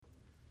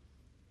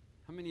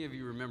How many of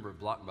you remember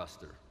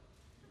Blockbuster?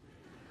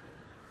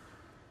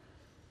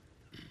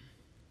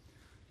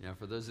 Yeah,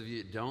 for those of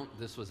you that don't,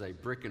 this was a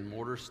brick and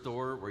mortar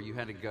store where you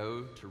had to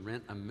go to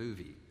rent a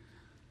movie.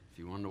 If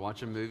you wanted to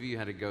watch a movie, you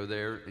had to go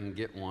there and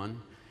get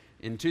one.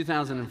 In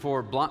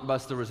 2004,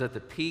 Blockbuster was at the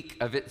peak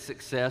of its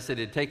success. It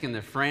had taken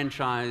the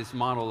franchise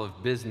model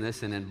of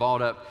business and had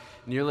bought up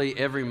nearly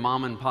every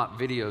mom and pop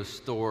video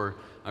store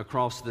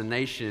across the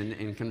nation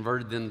and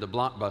converted them to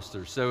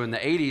Blockbusters. So in the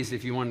 80s,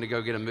 if you wanted to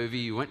go get a movie,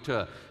 you went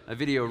to a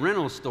video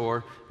rental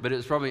store, but it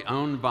was probably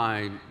owned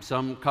by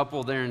some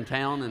couple there in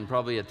town and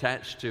probably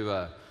attached to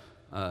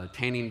a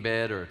tanning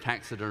bed or a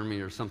taxidermy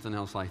or something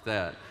else like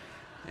that.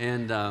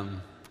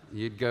 And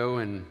you'd go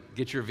and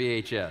get your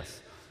VHS.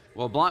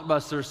 Well,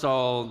 Blockbuster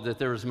saw that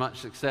there was much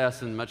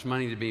success and much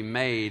money to be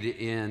made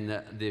in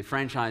the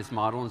franchise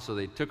model, and so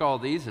they took all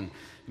these and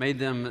made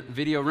them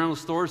video rental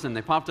stores, and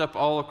they popped up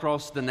all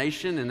across the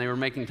nation, and they were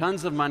making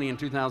tons of money in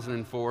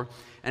 2004.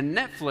 And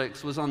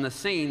Netflix was on the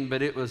scene,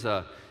 but it was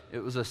a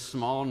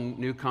small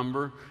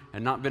newcomer,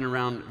 had not been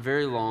around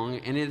very long,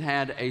 and it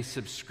had a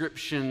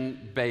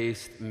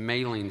subscription-based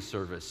mailing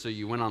service. So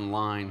you went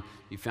online,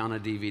 you found a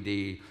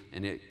DVD,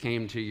 and it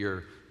came to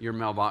your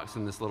mailbox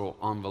in this little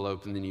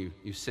envelope, and then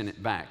you sent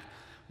it back.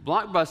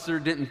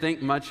 Blockbuster didn't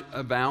think much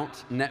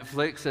about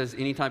Netflix as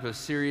any type of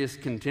serious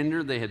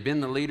contender. They had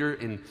been the leader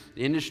in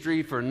the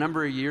industry for a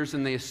number of years,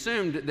 and they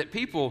assumed that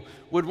people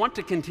would want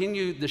to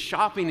continue the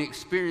shopping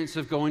experience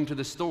of going to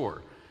the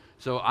store.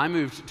 So I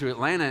moved to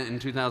Atlanta in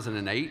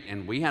 2008,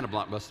 and we had a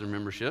Blockbuster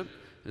membership.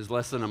 It was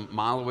less than a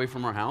mile away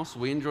from our house.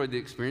 We enjoyed the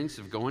experience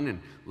of going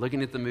and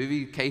looking at the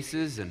movie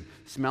cases and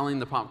smelling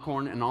the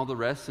popcorn and all the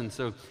rest. And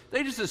so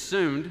they just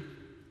assumed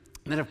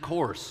that, of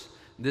course,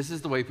 this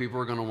is the way people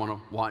are going to want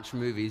to watch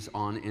movies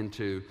on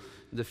into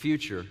the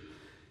future.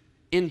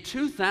 In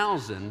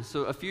 2000,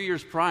 so a few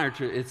years prior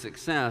to its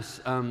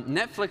success,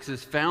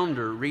 Netflix's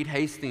founder, Reed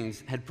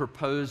Hastings, had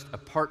proposed a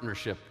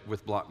partnership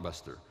with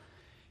Blockbuster.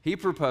 He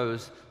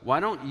proposed, why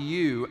don't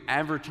you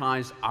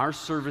advertise our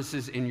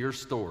services in your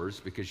stores,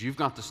 because you've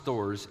got the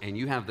stores and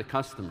you have the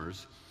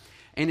customers,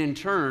 and in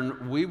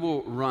turn, we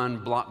will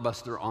run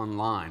Blockbuster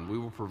online. We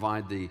will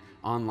provide the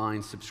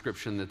online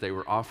subscription that they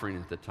were offering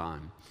at the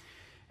time.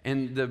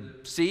 And the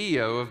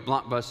CEO of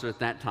Blockbuster at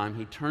that time,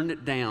 he turned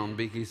it down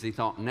because he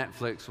thought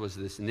Netflix was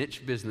this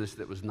niche business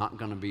that was not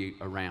going to be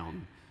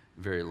around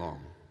very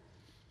long.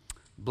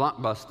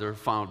 Blockbuster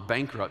filed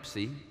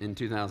bankruptcy in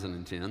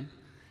 2010,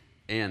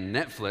 and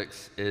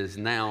Netflix is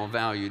now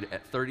valued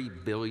at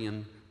 $30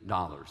 billion.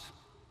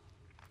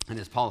 And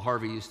as Paul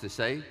Harvey used to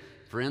say,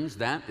 friends,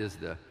 that is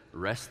the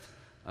rest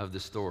of the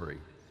story.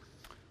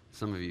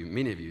 Some of you,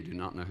 many of you, do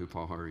not know who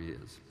Paul Harvey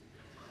is.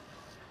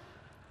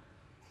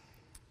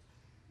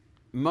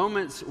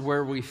 Moments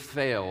where we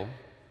fail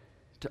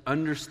to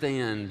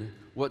understand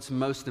what's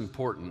most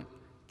important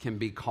can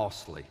be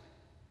costly.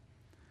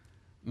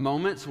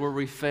 Moments where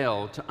we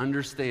fail to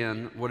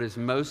understand what is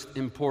most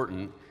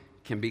important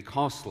can be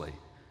costly.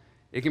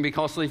 It can be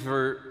costly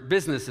for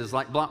businesses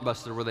like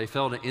Blockbuster, where they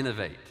fail to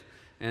innovate,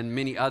 and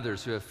many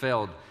others who have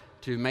failed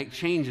to make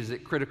changes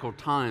at critical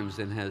times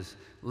and has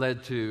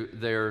led to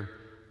their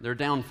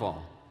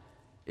downfall.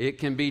 It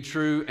can be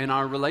true in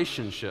our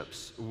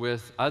relationships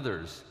with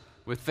others,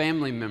 with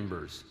family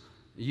members.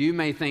 You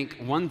may think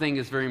one thing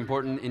is very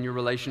important in your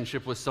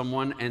relationship with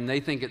someone, and they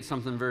think it's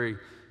something very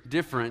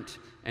different,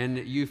 and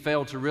you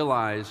fail to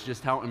realize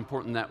just how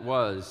important that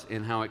was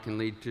and how it can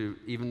lead to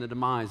even the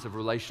demise of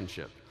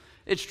relationship.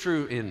 It's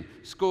true in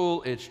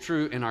school, it's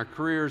true in our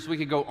careers. We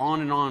could go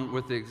on and on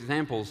with the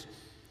examples,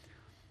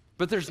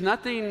 but there's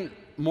nothing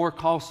more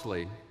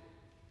costly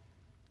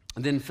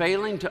than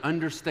failing to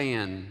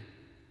understand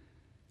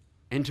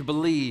and to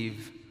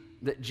believe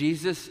that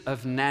Jesus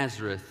of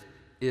Nazareth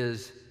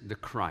is the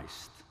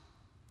Christ,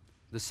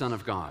 the Son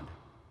of God.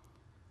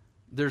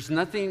 There's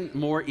nothing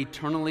more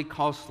eternally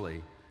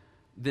costly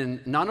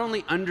than not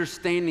only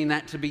understanding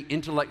that to be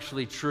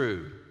intellectually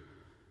true,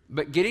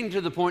 but getting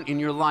to the point in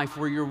your life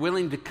where you're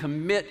willing to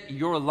commit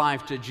your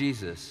life to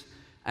Jesus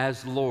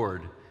as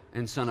Lord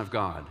and Son of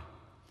God.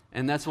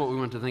 And that's what we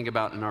want to think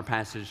about in our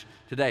passage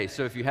today.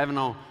 So if you haven't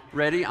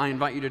already, I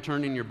invite you to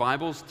turn in your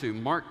Bibles to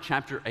Mark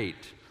chapter 8.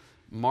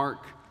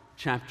 Mark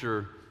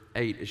chapter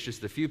 8. It's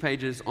just a few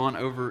pages on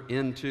over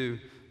into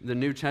the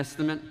New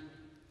Testament.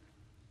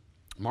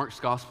 Mark's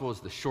gospel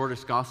is the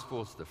shortest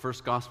gospel. It's the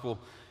first gospel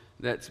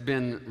that's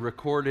been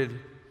recorded.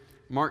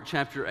 Mark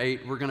chapter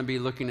 8, we're going to be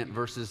looking at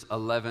verses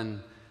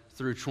 11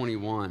 through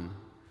 21.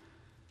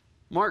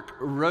 Mark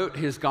wrote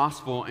his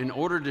gospel in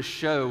order to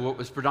show what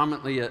was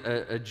predominantly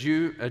a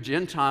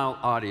Gentile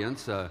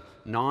audience, a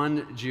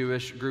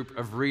non-Jewish group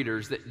of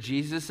readers, that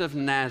Jesus of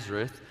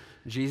Nazareth,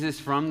 Jesus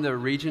from the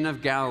region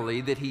of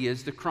Galilee, that he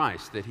is the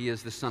Christ, that he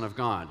is the Son of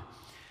God.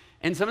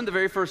 And some of the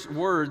very first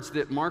words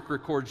that Mark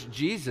records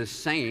Jesus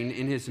saying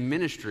in his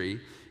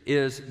ministry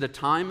is, the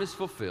time is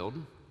fulfilled,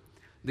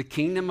 the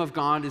kingdom of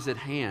God is at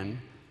hand,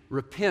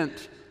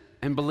 repent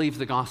and believe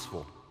the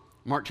gospel.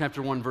 Mark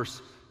chapter 1,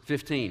 verse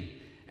 15.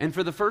 And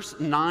for the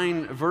first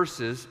 9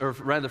 verses, or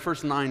rather the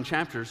first 9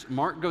 chapters,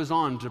 Mark goes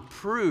on to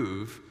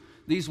prove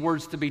these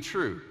words to be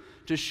true,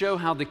 to show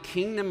how the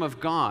kingdom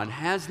of God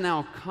has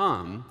now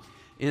come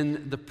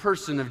in the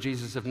person of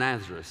Jesus of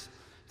Nazareth,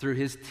 through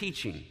his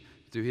teaching,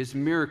 through his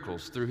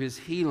miracles, through his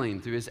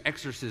healing, through his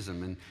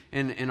exorcism,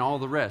 and all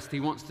the rest. He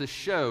wants to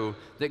show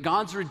that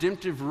God's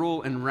redemptive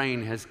rule and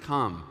reign has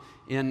come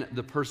in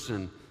the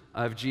person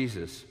of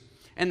Jesus.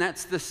 And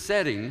that's the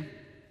setting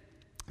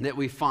that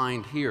we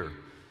find here.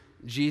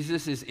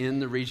 Jesus is in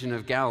the region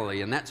of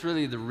Galilee, and that's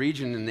really the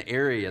region in the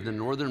area, the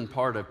northern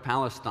part of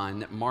Palestine,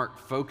 that Mark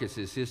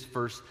focuses his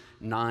first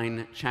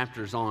 9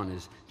 chapters on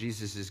as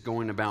Jesus is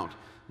going about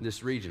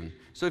this region.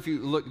 So if you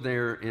look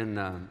there in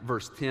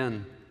verse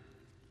 10,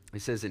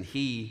 it says, and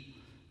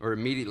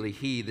immediately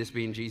he, this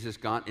being Jesus,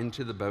 got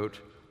into the boat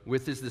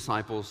with his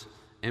disciples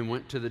and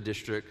went to the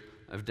district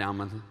of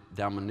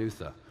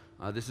Dalmanutha.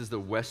 This is the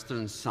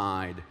western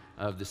side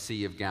of the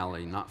Sea of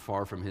Galilee, not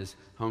far from his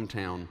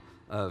hometown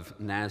of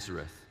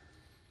Nazareth.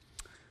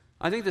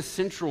 I think the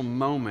central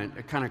moment,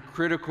 a kind of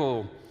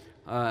critical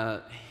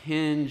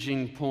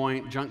hinging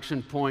point,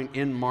 junction point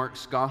in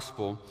Mark's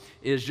gospel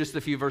is just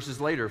a few verses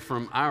later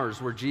from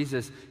ours, where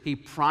Jesus, he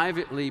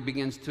privately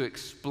begins to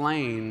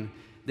explain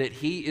that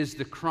he is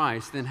the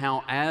Christ, and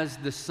how as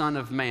the Son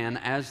of Man,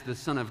 as the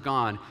Son of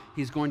God,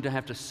 he's going to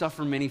have to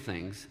suffer many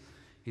things.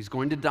 He's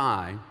going to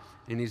die,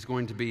 and he's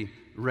going to be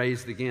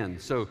raised again.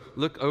 So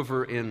look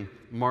over in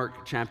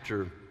Mark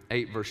chapter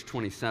 8, verse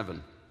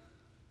 27.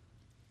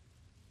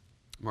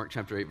 Mark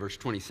chapter 8, verse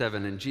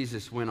 27, and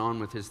Jesus went on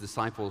with his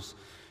disciples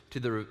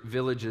to the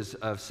villages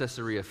of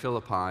Caesarea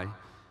Philippi,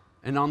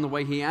 and on the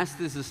way he asked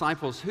his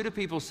disciples, who do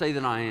people say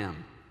that I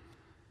am?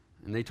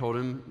 And they told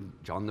him,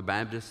 John the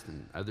Baptist,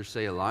 and others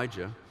say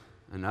Elijah,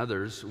 and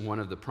others, one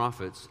of the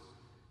prophets.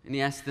 And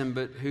he asked them,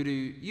 but who do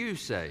you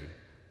say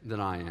that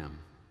I am?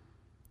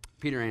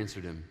 Peter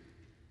answered him,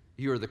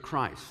 you are the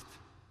Christ.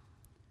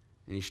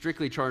 And he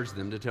strictly charged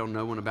them to tell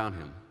no one about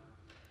him.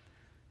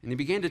 And he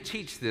began to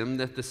teach them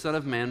that the Son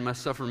of Man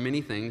must suffer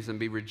many things and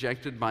be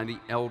rejected by the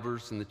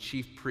elders and the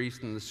chief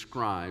priests and the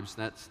scribes,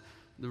 that's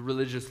the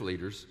religious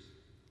leaders,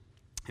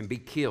 and be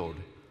killed,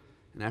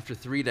 and after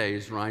 3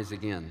 days rise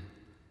again.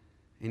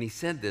 And he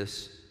said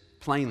this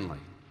plainly.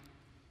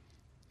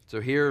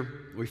 So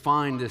here we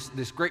find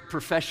this great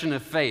profession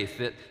of faith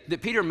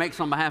that Peter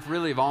makes on behalf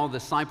really of all the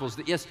disciples,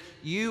 that yes,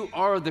 you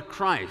are the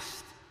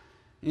Christ.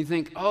 And you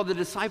think, oh, the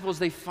disciples,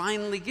 they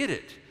finally get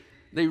it.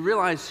 They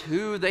realize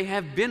who they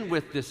have been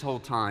with this whole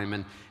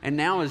time. And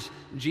now as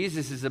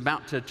Jesus is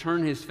about to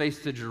turn his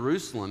face to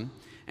Jerusalem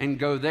and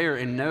go there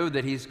and know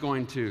that he's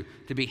going to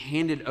be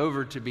handed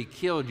over to be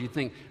killed, you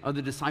think, oh,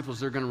 the disciples,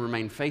 they're going to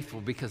remain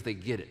faithful because they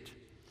get it.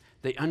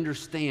 They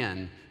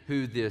understand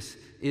who this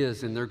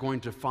is, and they're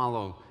going to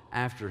follow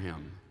after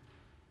him.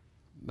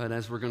 But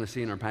as we're going to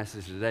see in our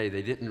passage today,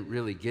 they didn't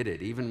really get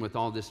it. Even with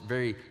all this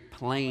very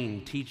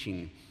plain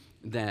teaching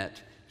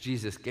that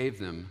Jesus gave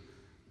them,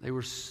 they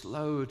were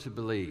slow to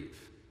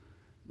believe.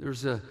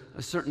 There's a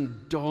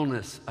certain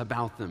dullness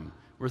about them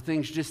where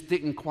things just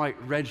didn't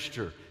quite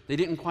register. They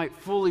didn't quite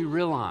fully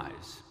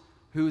realize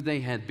who they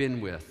had been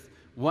with,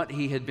 what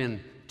he had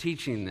been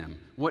teaching them,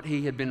 what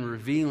he had been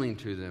revealing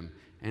to them,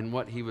 and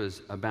what he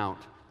was about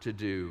to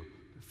do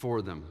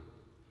for them.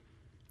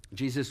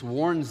 Jesus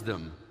warns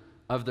them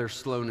of their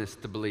slowness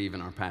to believe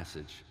in our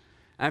passage.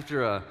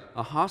 After a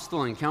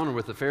hostile encounter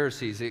with the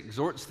Pharisees, he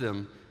exhorts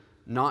them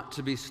not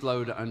to be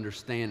slow to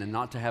understand and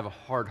not to have a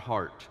hard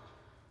heart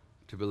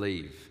to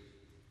believe.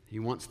 He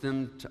wants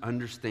them to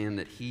understand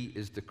that he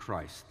is the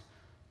Christ,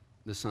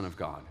 the Son of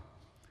God.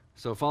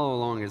 So follow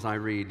along as I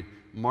read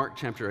Mark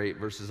chapter 8,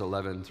 verses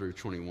 11 through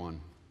 21.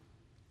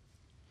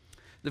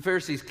 The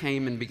Pharisees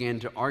came and began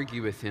to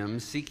argue with him,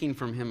 seeking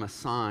from him a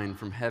sign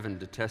from heaven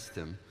to test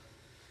him.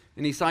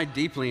 And he sighed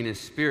deeply in his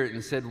spirit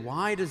and said,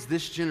 why does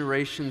this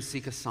generation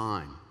seek a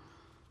sign?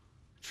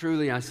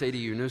 Truly, I say to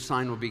you, no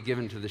sign will be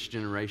given to this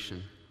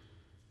generation.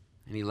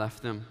 And he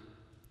left them,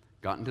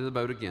 got into the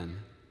boat again,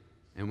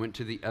 and went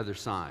to the other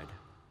side.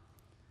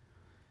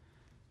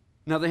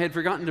 Now they had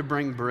forgotten to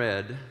bring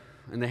bread,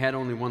 and they had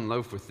only 1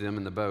 loaf with them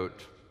in the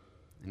boat.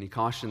 And he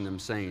cautioned them,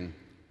 saying,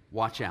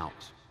 watch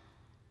out.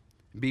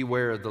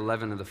 Beware of the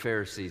leaven of the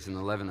Pharisees and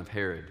the leaven of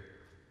Herod.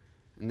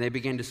 And they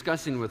began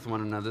discussing with one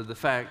another the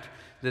fact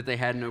that they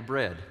had no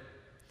bread.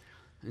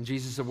 And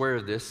Jesus, aware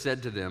of this,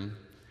 said to them,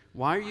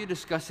 why are you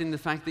discussing the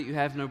fact that you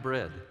have no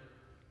bread?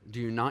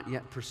 Do you not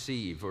yet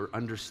perceive or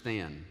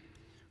understand?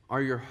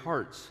 Are your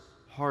hearts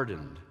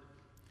hardened?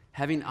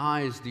 Having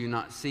eyes do you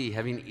not see?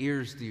 Having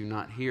ears do you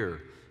not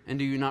hear? And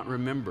do you not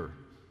remember?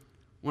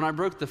 When I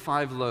broke the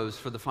 5 loaves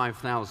for the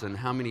 5,000,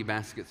 how many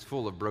baskets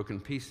full of broken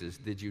pieces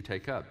did you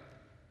take up?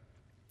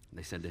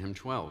 They said to him,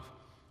 12.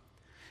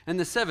 And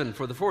the 7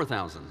 for the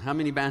 4,000, how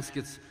many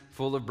baskets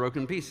full of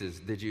broken pieces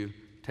did you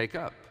take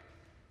up?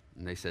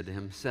 And they said to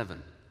him,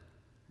 7.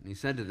 And he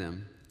said to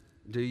them,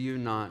 do you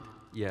not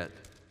yet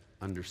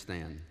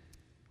understand?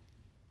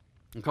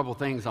 A couple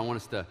things I want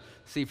us to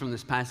see from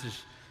this passage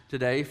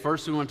today.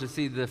 First, we want to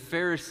see the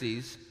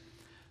Pharisees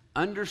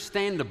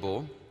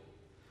understandable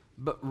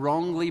but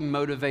wrongly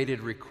motivated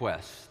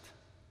request.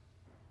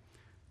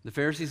 The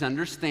Pharisees'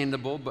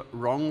 understandable but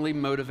wrongly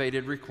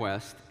motivated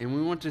request, and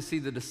we want to see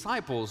the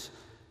disciples'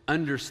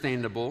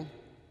 understandable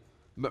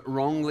but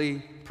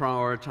wrongly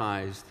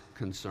prioritized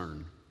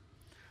concern.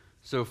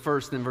 So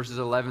first, in verses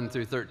 11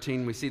 through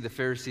 13, we see the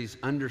Pharisees'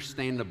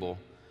 understandable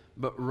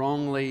but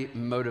wrongly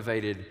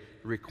motivated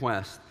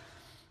request.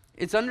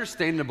 It's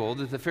understandable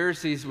that the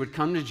Pharisees would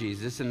come to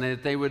Jesus and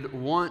that they would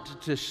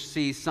want to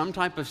see some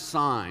type of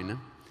sign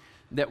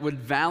that would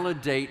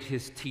validate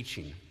his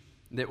teaching,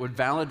 that would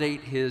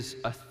validate his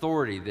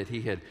authority that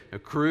he had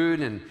accrued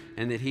and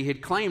that he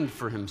had claimed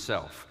for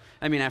himself.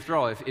 I mean, after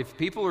all,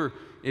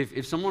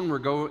 if someone were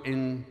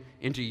going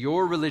into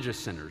your religious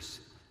centers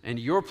and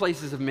your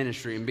places of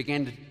ministry and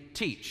began to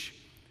teach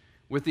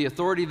with the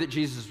authority that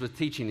Jesus was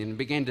teaching and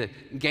began to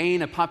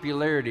gain a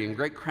popularity and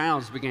great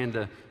crowds began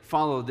to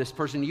follow this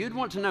person, you'd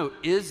want to know,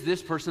 is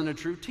this person a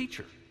true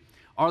teacher?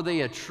 Are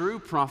they a true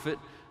prophet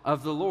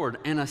of the Lord?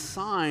 And a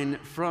sign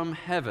from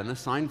heaven, a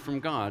sign from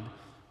God,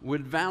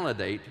 would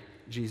validate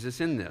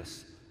Jesus in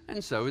this.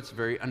 And so it's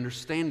very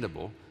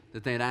understandable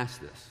that they had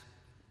asked this.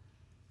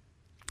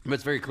 But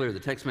it's very clear, the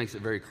text makes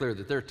it very clear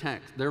that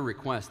their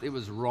request, it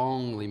was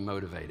wrongly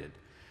motivated.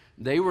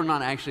 They were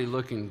not actually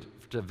looking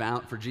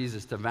for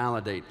Jesus to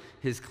validate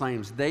his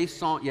claims. They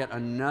sought yet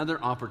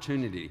another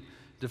opportunity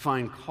to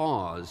find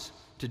cause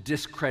to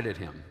discredit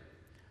him,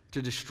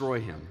 to destroy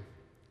him.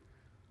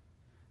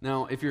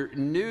 Now, if you're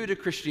new to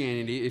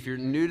Christianity, if you're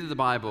new to the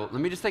Bible,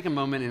 let me just take a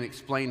moment and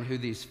explain who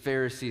these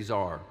Pharisees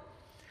are.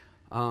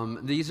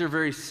 These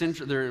are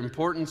they're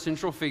important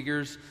central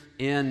figures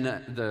in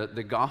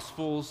the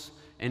Gospels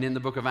and in the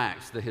book of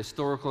Acts, the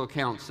historical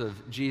accounts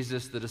of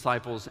Jesus, the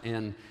disciples,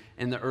 and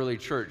the early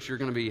church. You're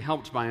going to be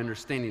helped by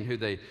understanding who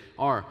they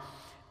are.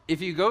 If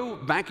you go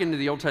back into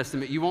the Old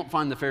Testament, you won't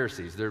find the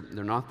Pharisees. They're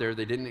not there.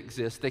 They didn't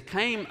exist. They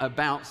came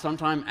about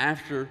sometime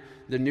after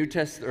the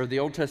the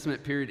Old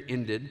Testament period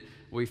ended.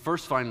 We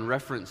first find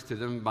reference to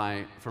them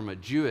from a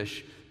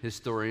Jewish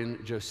historian,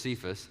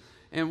 Josephus,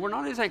 and we're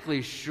not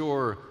exactly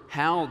sure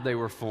how they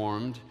were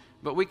formed,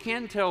 but we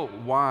can tell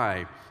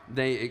why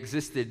they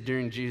existed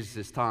during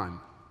Jesus' time.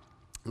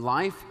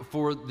 Life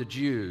for the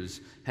Jews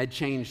had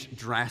changed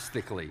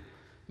drastically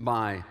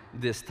by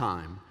this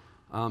time.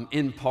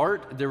 In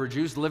part, there were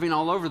Jews living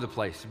all over the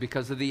place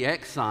because of the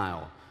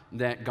exile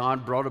that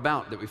God brought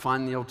about, that we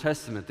find in the Old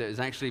Testament, that is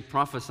actually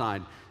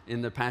prophesied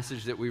in the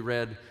passage that we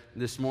read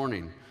this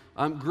morning.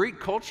 Greek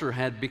culture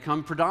had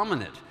become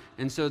predominant,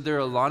 and so there are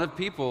a lot of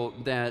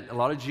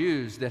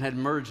Jews that had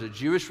merged a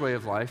Jewish way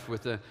of life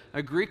with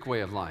a Greek way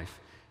of life.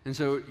 And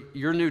so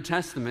your New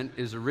Testament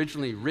is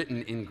originally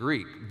written in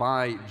Greek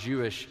by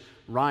Jewish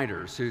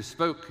writers who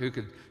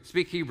could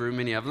speak Hebrew,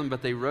 many of them,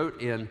 but they wrote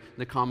in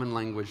the common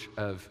language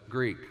of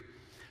Greek.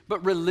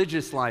 But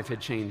religious life had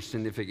changed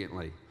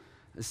significantly.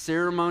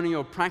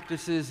 Ceremonial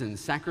practices and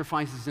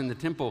sacrifices in the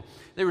temple,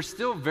 they were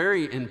still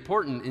very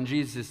important in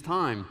Jesus'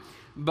 time,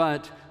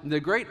 but the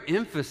great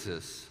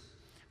emphasis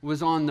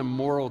was on the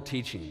moral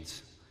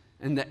teachings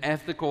and the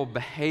ethical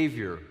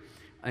behavior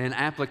and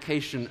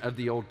application of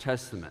the Old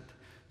Testament.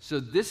 So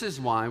this is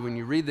why when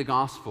you read the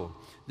gospel,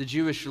 the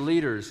Jewish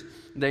leaders,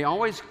 they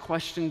always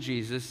question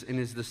Jesus and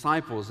his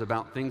disciples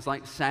about things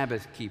like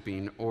Sabbath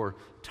keeping or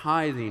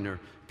tithing or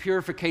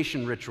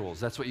purification rituals.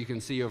 That's what you can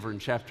see over in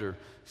chapter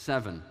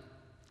 7.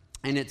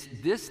 And it's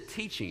this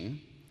teaching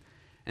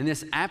and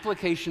this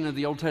application of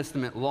the Old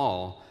Testament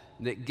law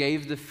that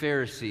gave the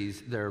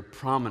Pharisees their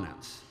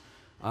prominence.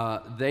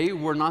 They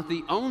were not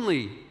the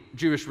only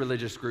Jewish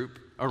religious group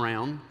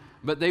around,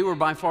 but they were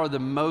by far the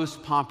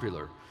most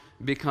popular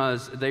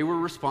because they were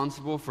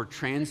responsible for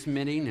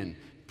transmitting and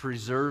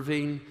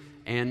preserving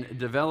and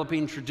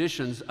developing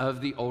traditions of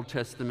the Old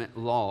Testament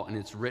law in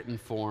its written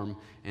form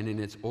and in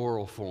its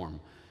oral form.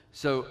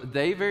 So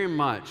they very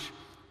much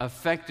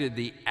affected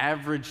the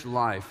average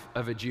life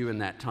of a Jew in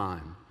that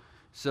time.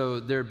 So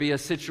there'd be a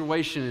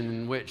situation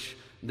in which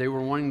they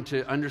were wanting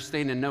to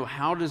understand and know,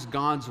 how does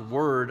God's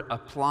word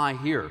apply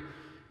here?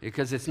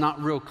 Because it's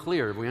not real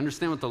clear. We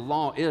understand what the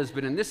law is,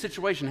 but in this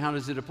situation, how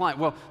does it apply?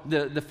 Well,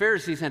 the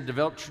Pharisees had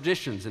developed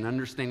traditions in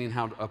understanding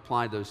how to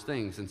apply those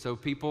things, and so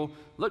people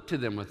looked to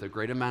them with a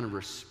great amount of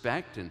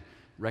respect and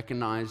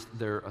recognized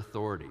their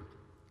authority.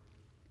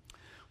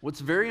 What's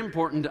very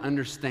important to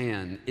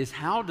understand is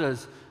how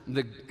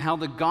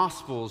the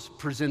Gospels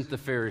present the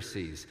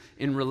Pharisees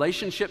in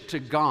relationship to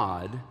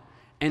God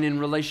and in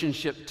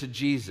relationship to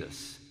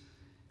Jesus.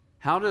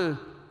 How do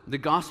the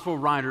Gospel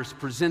writers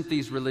present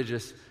these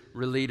religious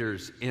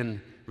leaders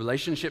in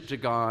relationship to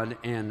God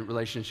and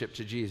relationship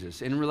to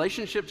Jesus? In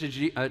relationship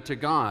to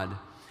God,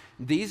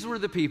 these were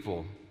the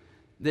people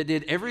that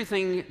did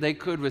everything they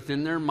could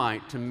within their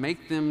might to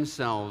make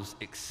themselves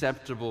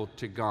acceptable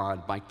to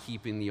God by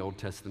keeping the Old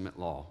Testament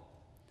law.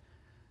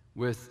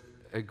 With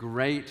a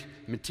great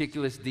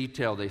meticulous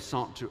detail, they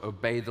sought to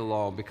obey the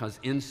law because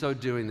in so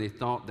doing, they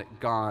thought that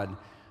God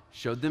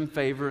showed them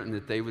favor and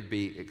that they would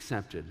be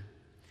accepted.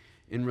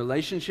 In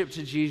relationship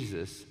to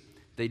Jesus,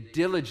 they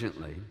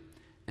diligently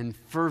and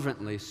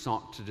fervently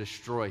sought to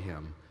destroy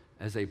him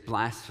as a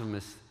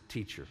blasphemous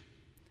teacher.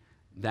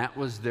 That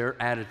was their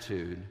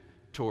attitude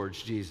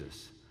towards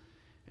Jesus.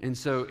 And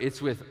so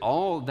it's with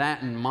all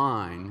that in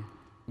mind,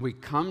 we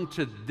come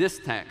to this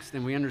text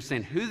and we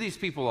understand who these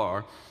people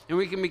are, and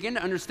we can begin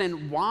to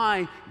understand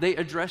why they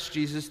addressed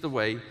Jesus the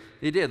way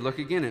they did. Look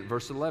again at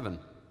verse 11.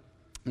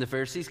 The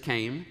Pharisees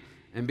came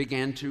and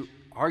began to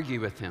argue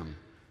with him,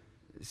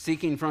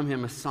 seeking from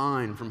him a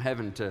sign from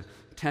heaven to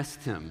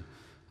test him.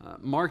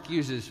 Mark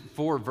uses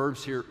 4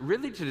 verbs here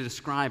really to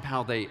describe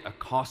how they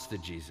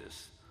accosted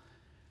Jesus.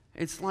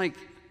 It's like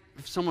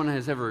if someone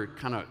has ever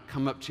kind of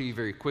come up to you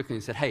very quickly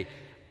and said, hey,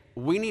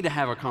 we need to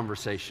have a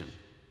conversation.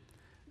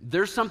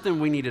 There's something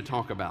we need to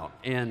talk about.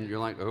 And you're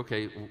like,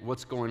 okay,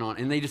 what's going on?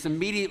 And they just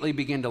immediately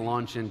begin to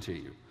launch into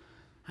you.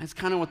 That's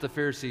kind of what the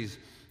Pharisees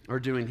are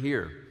doing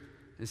here.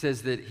 It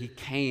says that he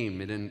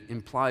came. It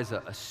implies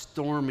a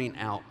storming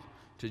out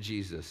to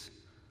Jesus.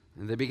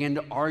 And they began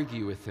to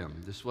argue with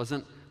him. This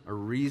wasn't a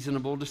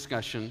reasonable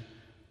discussion.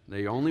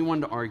 They only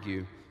wanted to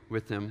argue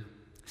with him,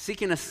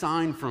 seeking a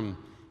sign from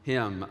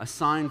him, a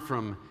sign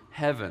from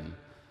heaven.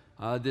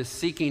 This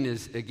seeking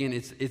is, again,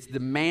 it's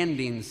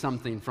demanding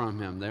something from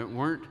him. They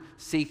weren't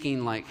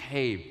seeking like,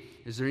 hey,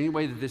 is there any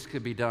way that this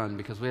could be done?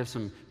 Because we have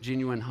some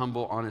genuine,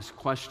 humble, honest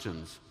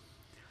questions.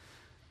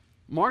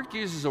 Mark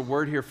uses a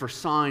word here for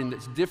sign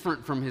that's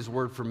different from his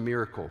word for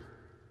miracle.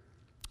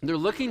 They're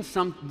looking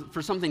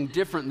for something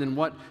different than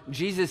what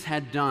Jesus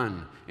had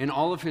done in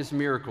all of his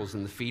miracles,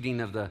 in the feeding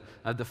of the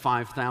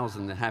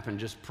 5,000 that happened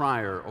just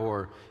prior,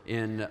 or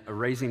in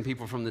raising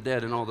people from the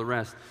dead and all the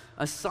rest.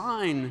 A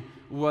sign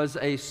was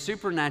a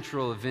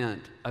supernatural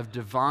event of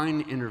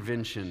divine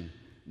intervention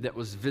that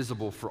was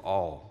visible for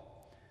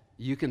all.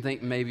 You can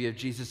think maybe of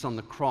Jesus on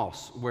the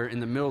cross, where in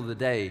the middle of the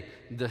day,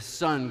 the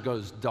sun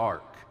goes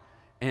dark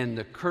and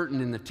the curtain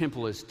in the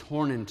temple is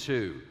torn in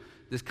two.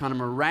 This kind of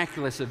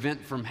miraculous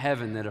event from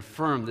heaven that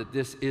affirmed that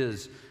this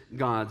is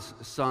God's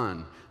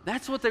Son.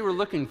 That's what they were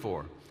looking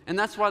for. And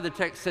that's why the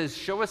text says,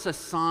 show us a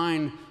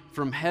sign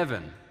from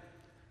heaven.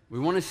 We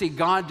want to see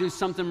God do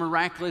something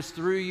miraculous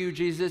through you,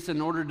 Jesus,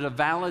 in order to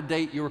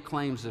validate your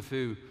claims of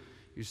who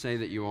you say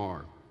that you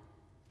are.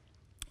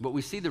 But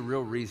we see the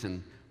real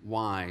reason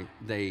why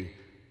they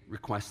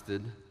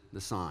requested the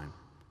sign.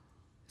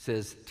 It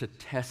says to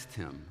test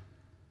him.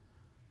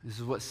 This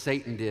is what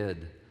Satan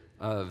did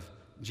of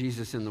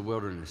Jesus in the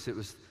wilderness. It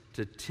was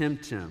to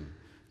tempt him.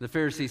 The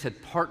Pharisees had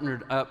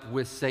partnered up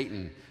with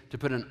Satan to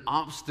put an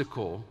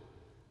obstacle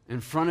in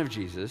front of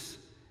Jesus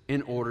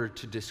in order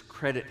to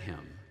discredit him.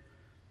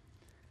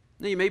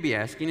 Now you may be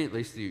asking, at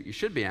least you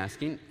should be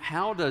asking,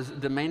 how does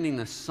demanding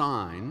a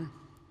sign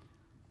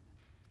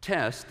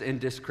test and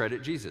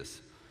discredit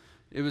Jesus?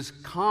 It was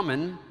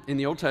common in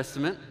the Old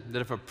Testament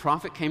that if a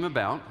prophet came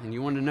about and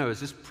you wanted to know, is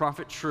this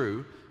prophet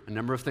true? A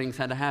number of things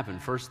had to happen.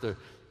 First,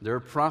 their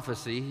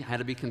prophecy had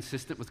to be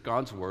consistent with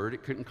God's word.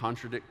 It couldn't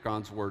contradict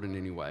God's word in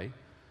any way.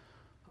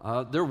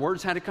 Their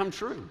words had to come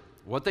true.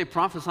 What they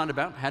prophesied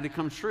about had to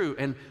come true.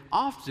 And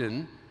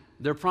often,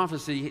 their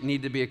prophecy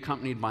needed to be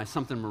accompanied by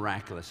something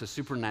miraculous, a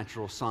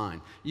supernatural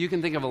sign. You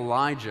can think of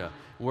Elijah,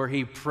 where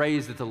he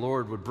prays that the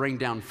Lord would bring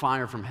down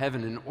fire from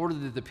heaven in order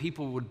that the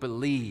people would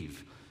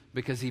believe,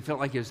 because he felt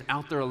like he was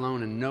out there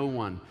alone and no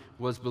one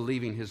was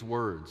believing his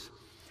words.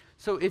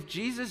 So if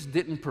Jesus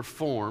didn't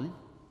perform,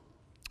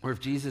 or if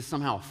Jesus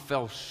somehow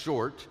fell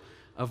short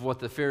of what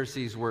the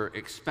Pharisees were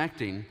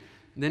expecting,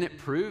 then it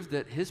proved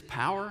that his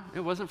power,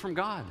 it wasn't from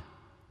God.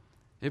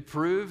 It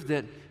proved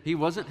that he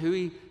wasn't who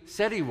he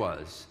said he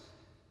was,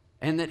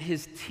 and that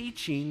his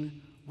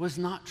teaching was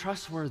not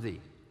trustworthy.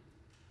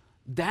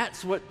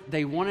 That's what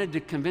they wanted to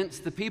convince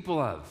the people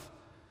of.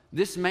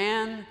 This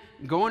man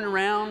going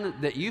around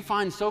that you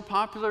find so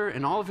popular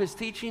in all of his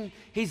teaching,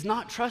 he's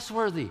not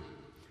trustworthy.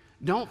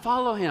 Don't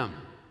follow him.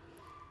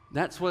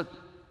 That's what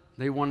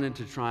they wanted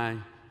to try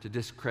to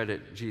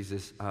discredit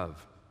Jesus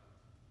of.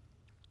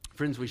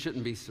 Friends, we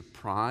shouldn't be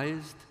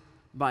surprised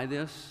by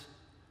this,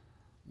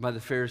 by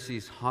the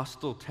Pharisees'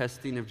 hostile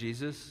testing of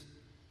Jesus.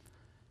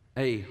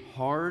 A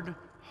hard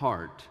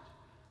heart,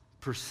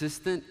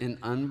 persistent in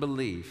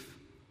unbelief,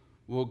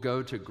 will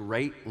go to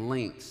great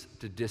lengths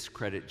to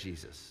discredit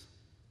Jesus.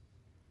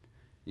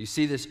 You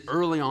see this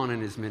early on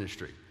in his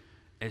ministry.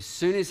 As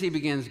soon as he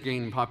begins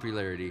gaining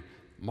popularity,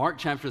 Mark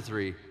chapter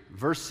 3,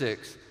 verse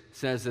 6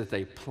 says that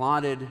they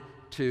plotted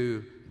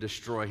to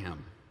destroy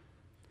him.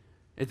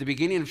 At the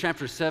beginning of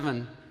chapter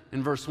 7,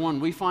 in verse 1,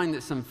 we find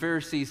that some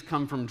Pharisees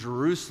come from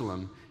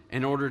Jerusalem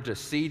in order to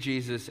see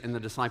Jesus and the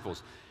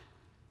disciples.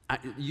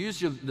 Use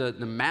the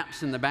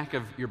maps in the back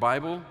of your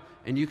Bible,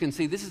 and you can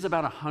see this is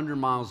about 100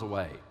 miles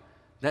away.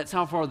 That's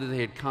how far that they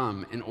had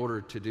come in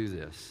order to do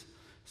this.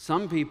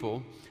 Some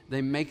people,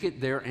 they make it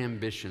their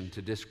ambition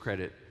to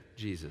discredit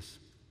Jesus.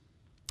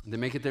 They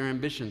make it their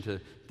ambition to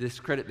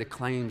discredit the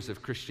claims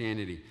of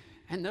Christianity.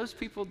 And those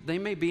people, they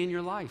may be in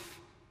your life.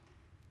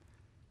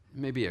 It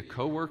may be a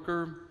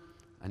coworker,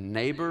 a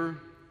neighbor,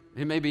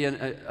 it may be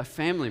a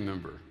family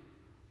member,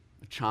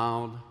 a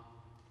child,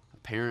 a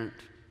parent,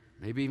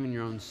 maybe even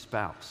your own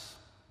spouse.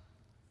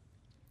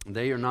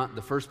 They are not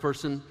the first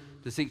person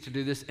to seek to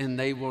do this, and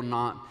they will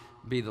not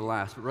be the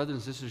last. But brothers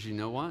and sisters, you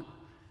know what?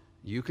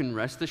 You can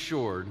rest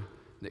assured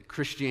that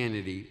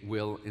Christianity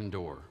will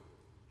endure.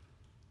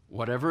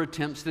 Whatever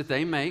attempts that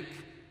they make,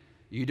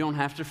 you don't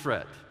have to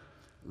fret.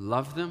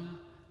 Love them,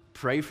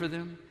 pray for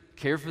them,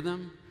 care for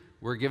them.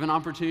 We're given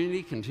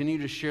opportunity, continue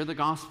to share the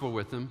gospel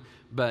with them,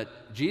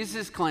 but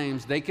Jesus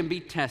claims they can be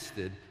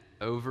tested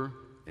over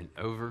and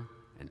over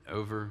and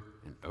over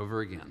and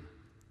over again,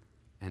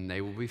 and they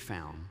will be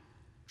found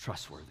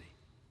trustworthy.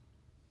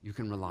 You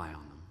can rely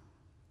on them.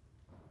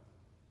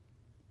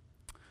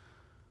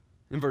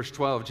 In verse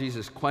 12,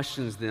 Jesus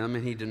questions them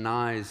and he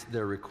denies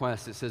their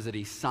request. It says that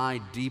he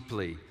sighed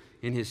deeply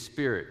in his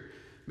spirit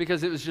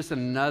because it was just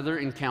another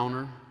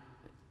encounter,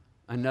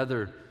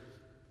 another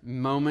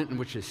moment in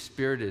which his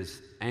spirit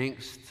is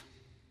angst,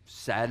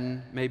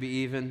 saddened maybe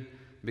even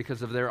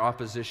because of their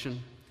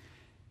opposition.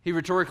 He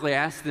rhetorically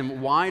asked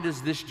them, why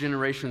does this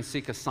generation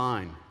seek a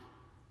sign?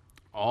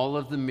 All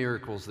of the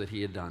miracles that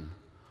he had done,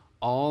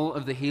 all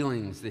of the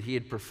healings that he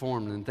had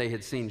performed and they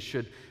had seen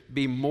should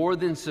be more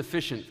than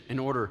sufficient in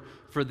order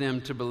for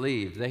them to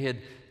believe. They had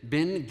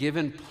been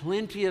given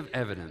plenty of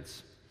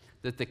evidence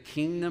that the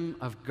kingdom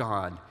of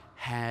God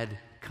had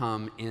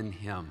come in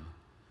him.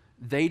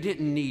 They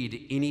didn't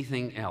need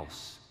anything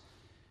else.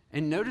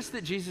 And notice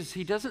that Jesus,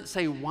 he doesn't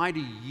say, why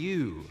do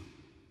you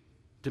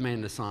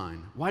demand a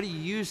sign? Why do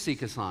you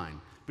seek a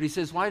sign? But he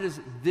says, why does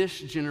this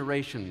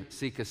generation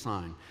seek a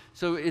sign?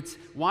 So it's,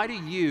 why do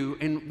you,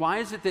 and why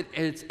is it that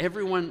it's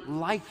everyone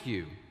like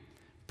you,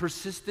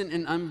 persistent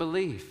in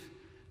unbelief,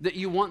 that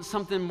you want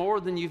something more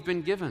than you've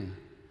been given?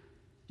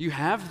 You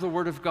have the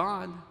Word of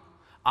God.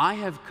 I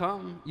have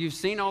come. You've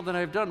seen all that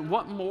I've done.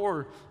 What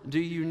more do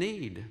you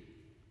need?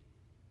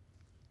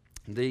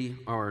 They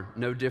are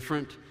no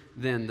different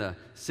than the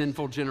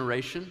sinful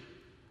generation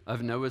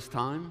of Noah's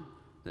time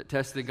that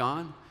tested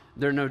God.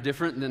 They're no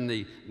different than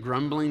the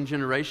grumbling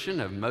generation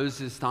of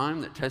Moses'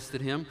 time that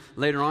tested him.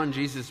 Later on,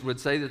 Jesus would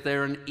say that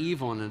they're an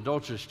evil and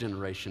adulterous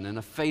generation and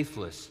a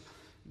faithless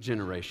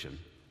generation.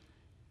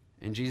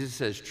 And Jesus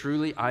says,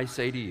 truly I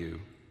say to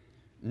you,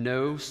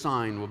 no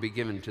sign will be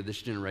given to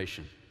this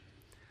generation.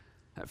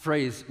 That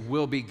phrase,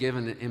 will be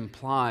given,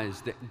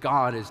 implies that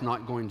God is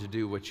not going to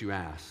do what you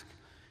ask.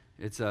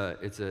 It's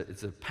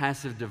a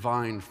passive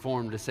divine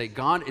form to say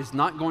God is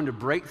not going to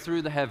break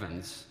through the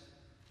heavens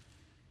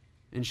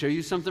and show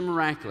you something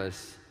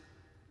miraculous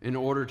in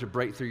order to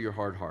break through your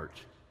hard heart.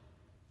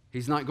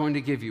 He's not going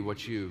to give you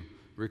what you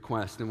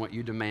request and what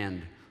you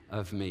demand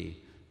of me.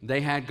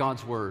 They had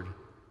God's word.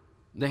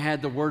 They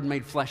had the word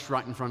made flesh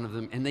right in front of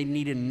them, and they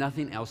needed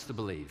nothing else to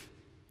believe.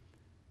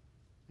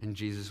 And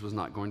Jesus was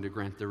not going to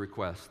grant their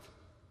request.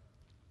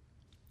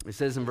 It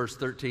says in verse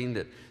 13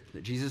 that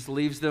Jesus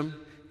leaves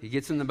them. He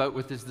gets in the boat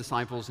with his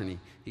disciples, and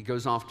he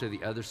goes off to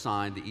the other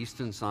side, the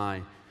eastern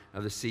side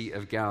of the Sea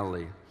of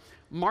Galilee.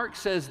 Mark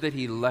says that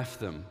he left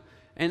them,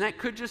 and that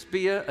could just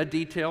be a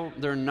detail.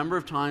 There are a number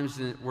of times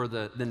where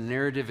the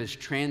narrative is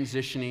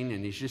transitioning,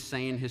 and he's just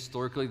saying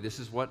historically this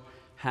is what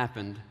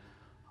happened.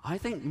 I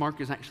think Mark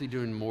is actually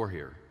doing more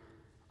here.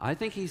 I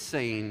think he's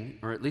saying,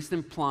 or at least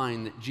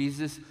implying, that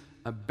Jesus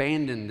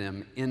abandoned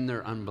them in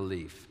their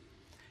unbelief.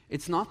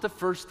 It's not the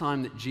first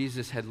time that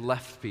Jesus had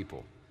left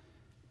people.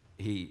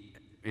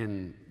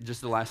 In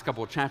just the last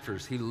couple of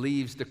chapters, he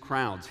leaves the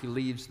crowds, he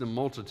leaves the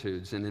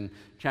multitudes. And in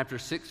chapter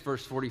 6,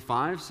 verse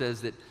 45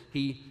 says that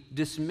he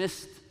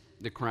dismissed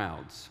the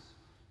crowds.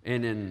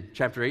 And in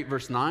chapter 8,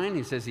 verse 9,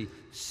 he says he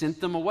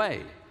sent them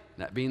away,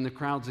 that being the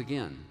crowds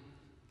again.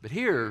 But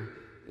here,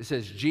 it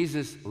says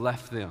Jesus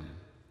left them.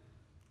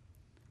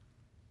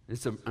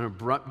 It's an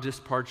abrupt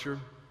departure.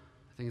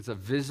 I think it's a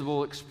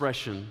visible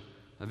expression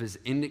of his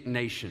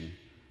indignation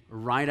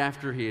right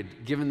after he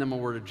had given them a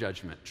word of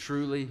judgment.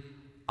 Truly,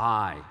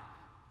 I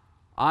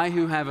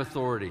who have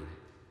authority,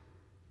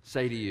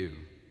 say to you,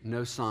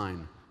 no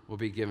sign will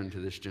be given to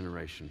this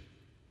generation.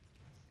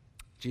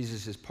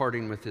 Jesus is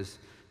parting with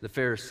the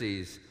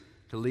Pharisees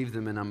to leave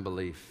them in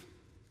unbelief.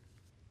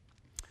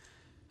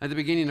 At the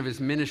beginning of his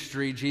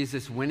ministry,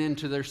 Jesus went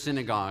into their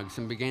synagogues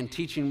and began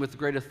teaching with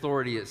great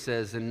authority, it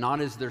says, and not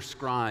as their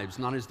scribes,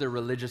 not as their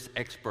religious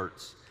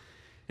experts.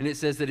 And it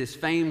says that his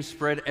fame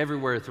spread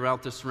everywhere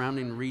throughout the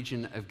surrounding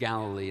region of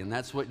Galilee. And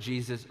that's what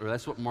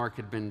that's what Mark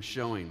had been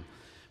showing.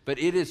 But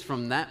it is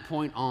from that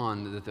point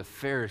on that the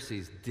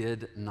Pharisees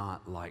did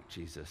not like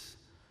Jesus.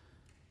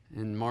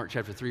 In Mark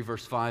chapter 3,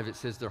 verse 5, it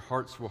says their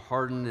hearts were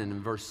hardened. And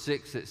in verse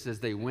 6, it says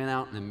they went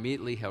out and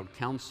immediately held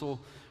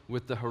counsel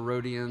with the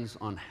Herodians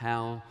on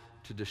how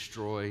to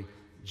destroy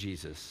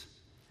Jesus.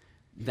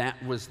 That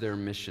was their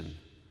mission.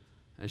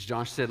 As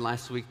Josh said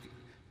last week,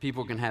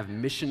 people can have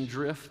mission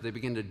drift. They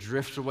begin to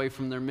drift away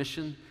from their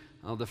mission.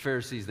 The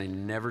Pharisees, they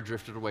never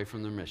drifted away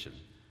from their mission.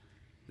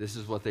 This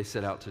is what they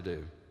set out to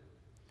do.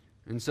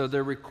 And so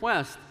their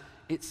request,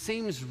 it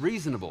seems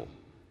reasonable.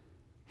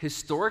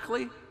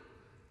 Historically,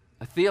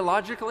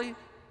 theologically,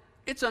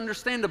 it's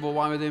understandable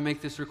why they make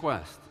this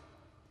request.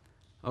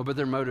 Oh, but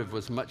their motive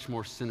was much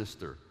more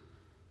sinister.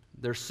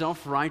 Their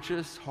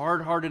self-righteous,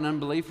 hard-hearted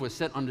unbelief was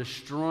set on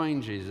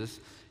destroying Jesus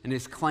and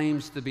his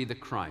claims to be the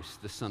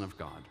Christ, the Son of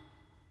God.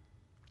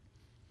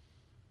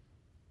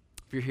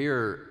 If you're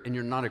here and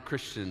you're not a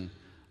Christian,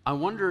 I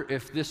wonder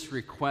if this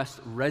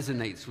request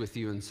resonates with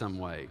you in some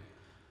way.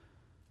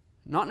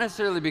 Not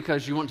necessarily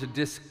because you want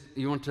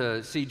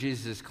to see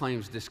Jesus'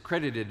 claims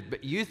discredited,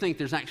 but you think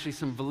there's actually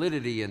some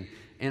validity in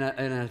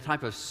a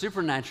type of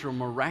supernatural,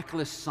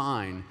 miraculous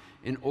sign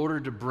in order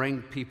to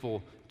bring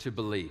people to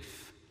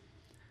belief.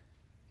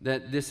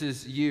 That this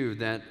is you,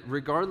 that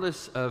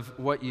regardless of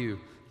what you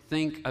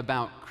think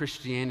about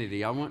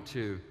Christianity, I want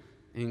to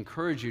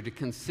encourage you to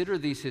consider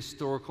these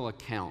historical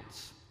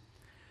accounts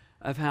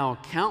of how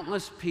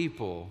countless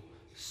people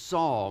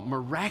saw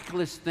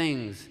miraculous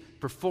things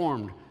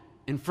performed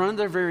in front of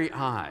their very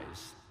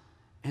eyes,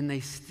 and they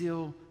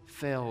still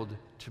failed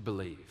to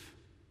believe.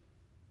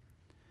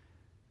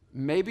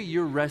 Maybe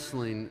you're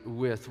wrestling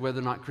with whether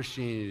or not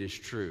Christianity is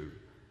true,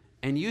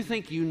 and you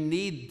think you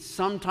need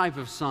some type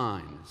of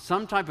sign,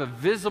 some type of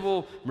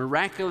visible,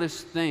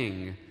 miraculous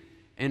thing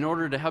in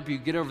order to help you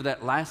get over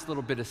that last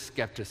little bit of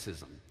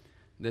skepticism.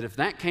 That if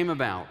that came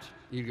about,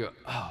 you'd go,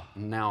 oh,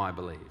 now I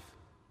believe.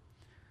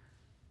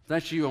 If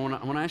that's you, I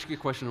want to ask you a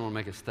question, I want to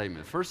make a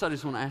statement. First, I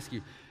just want to ask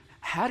you,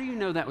 how do you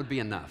know that would be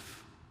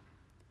enough?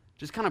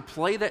 Just kind of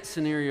play that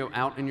scenario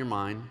out in your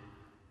mind,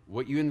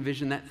 what you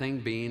envision that thing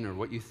being, or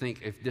what you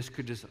think if this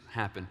could just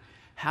happen.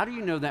 How do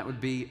you know that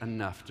would be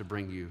enough to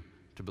bring you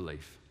to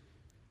belief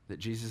that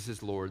Jesus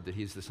is Lord, that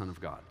he's the Son of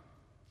God?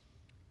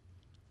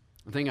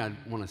 The thing I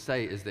want to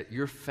say is that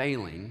you're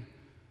failing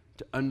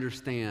to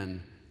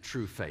understand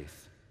true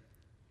faith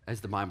as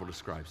the Bible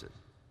describes it.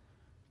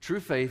 True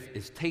faith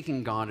is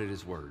taking God at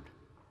his word.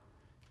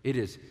 It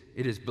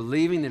is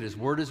believing that his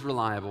word is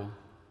reliable,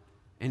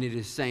 and it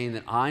is saying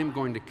that I'm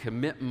going to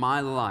commit my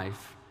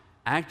life,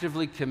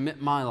 actively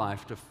commit my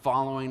life to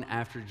following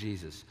after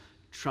Jesus,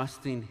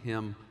 trusting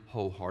him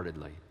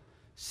wholeheartely,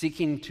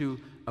 seeking to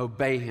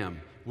obey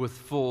him with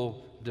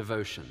full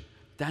devotion.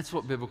 That's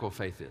what biblical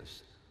faith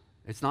is.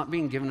 It's not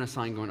being given a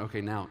sign going,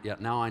 okay, now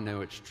I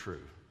know it's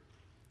true.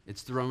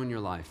 It's throwing your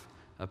life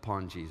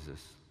upon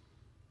Jesus.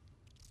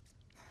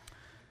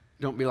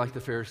 Don't be like the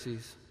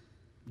Pharisees.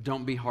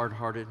 Don't be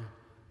hard-hearted.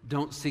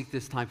 Don't seek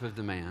this type of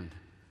demand.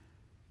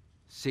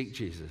 Seek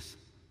Jesus.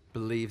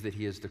 Believe that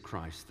he is the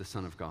Christ, the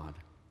Son of God.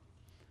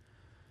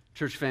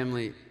 Church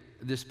family,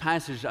 this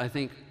passage, I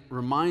think,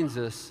 reminds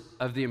us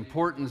of the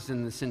importance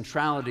and the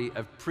centrality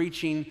of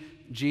preaching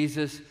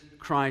Jesus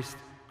Christ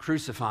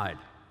crucified.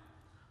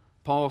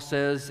 Paul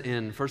says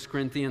in 1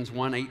 Corinthians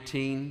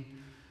 1:18,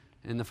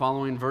 in the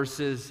following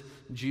verses,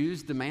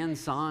 Jews demand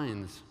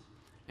signs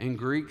and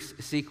Greeks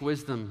seek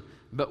wisdom,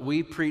 but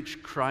we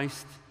preach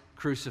Christ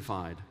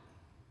crucified.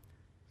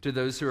 To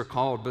those who are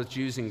called, both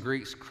Jews and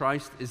Greeks,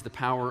 Christ is the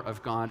power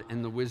of God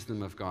and the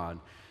wisdom of God.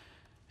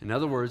 In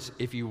other words,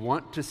 if you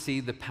want to see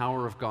the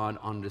power of God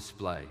on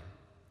display,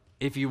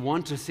 if you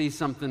want to see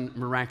something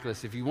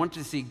miraculous, if you want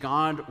to see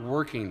God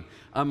working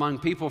among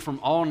people from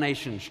all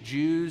nations,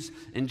 Jews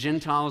and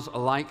Gentiles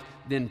alike,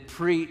 then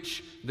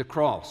preach the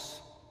cross.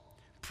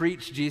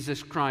 Preach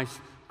Jesus Christ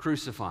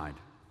crucified.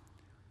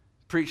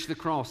 Preach the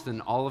cross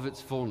in all of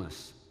its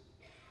fullness,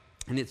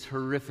 in its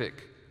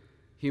horrific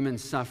human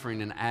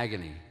suffering and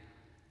agony,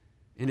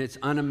 in its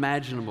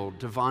unimaginable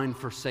divine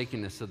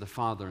forsakenness of the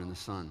Father and the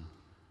Son.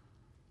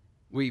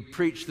 We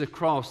preach the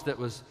cross that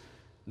was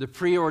the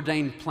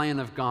preordained plan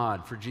of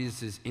God for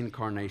Jesus'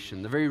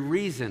 incarnation, the very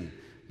reason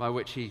by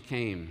which he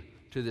came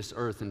to this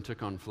earth and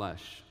took on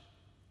flesh.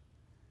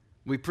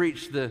 We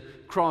preach the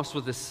cross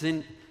with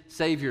the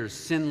Savior's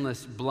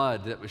sinless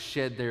blood that was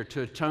shed there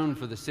to atone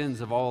for the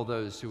sins of all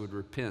those who would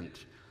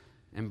repent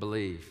and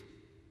believe.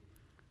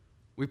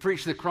 We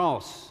preach the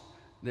cross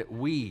that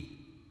we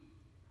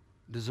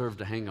deserve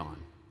to hang on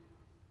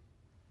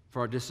for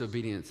our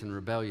disobedience and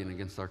rebellion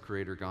against our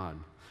Creator God.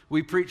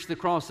 We preach the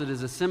cross that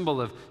is a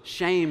symbol of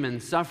shame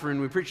and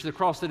suffering. We preach the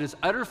cross that is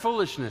utter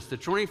foolishness to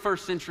 21st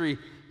century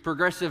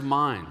progressive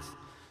minds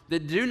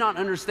that do not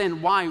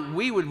understand why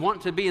we would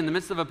want to be in the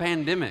midst of a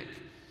pandemic,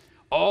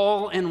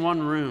 all in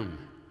one room,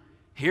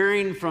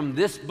 hearing from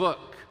this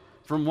book,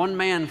 from one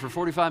man for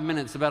 45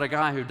 minutes about a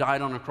guy who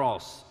died on a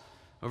cross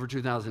over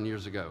 2,000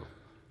 years ago.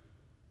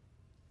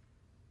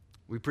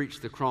 We preach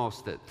the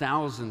cross that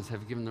thousands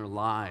have given their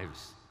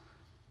lives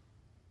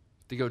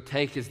to go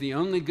take as the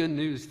only good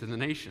news to the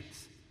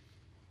nations.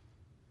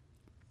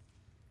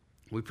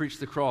 We preach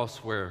the cross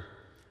where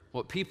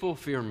what people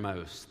fear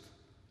most,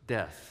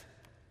 death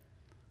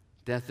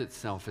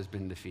itself has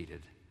been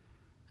defeated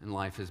and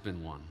life has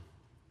been won.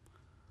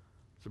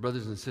 So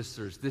brothers and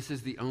sisters, this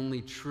is the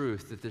only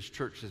truth that this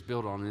church is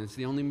built on, and it's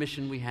the only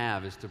mission we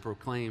have is to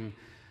proclaim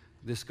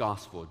this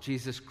gospel,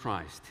 Jesus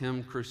Christ,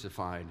 him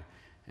crucified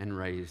and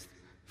raised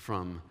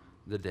from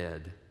the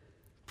dead.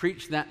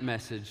 Preach that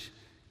message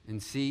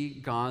and see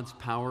God's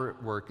power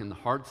at work in the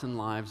hearts and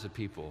lives of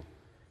people,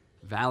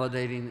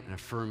 validating and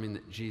affirming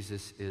that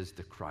Jesus is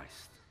the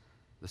Christ,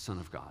 the Son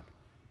of God.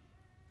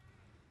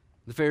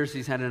 The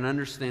Pharisees had an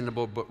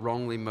understandable but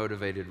wrongly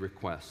motivated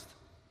request.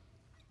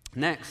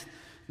 Next,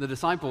 the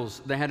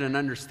disciples, they had an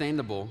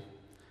understandable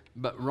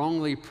but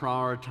wrongly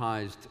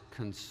prioritized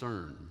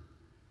concern.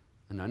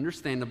 An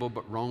understandable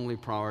but wrongly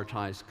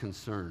prioritized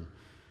concern.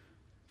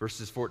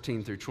 Verses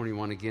 14 through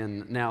 21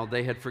 again. Now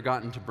they had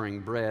forgotten to bring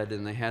bread,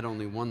 and they had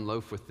only one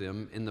loaf with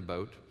them in the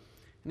boat.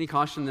 And he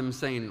cautioned them,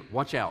 saying,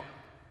 "Watch out.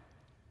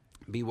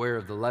 Beware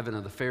of the leaven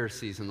of the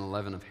Pharisees and the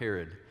leaven of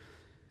Herod."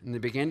 And they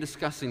began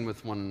discussing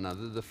with one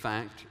another the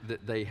fact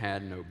that they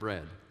had no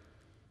bread.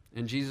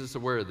 And Jesus,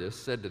 aware of this,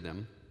 said to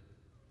them,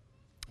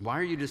 "Why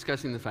are you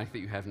discussing the fact that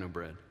you have no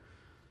bread?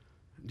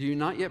 Do you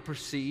not yet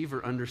perceive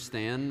or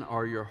understand?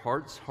 Are your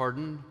hearts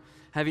hardened?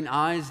 Having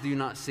eyes, do you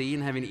not see?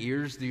 And having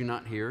ears, do you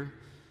not hear?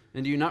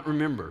 And do you not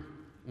remember,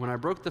 when I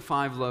broke the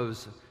 5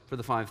 loaves for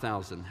the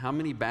 5,000, how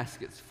many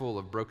baskets full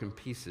of broken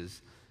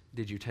pieces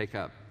did you take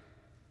up?"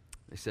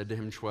 They said to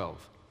him,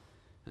 12.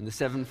 "And the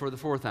 7 for the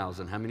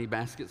 4,000, how many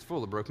baskets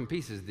full of broken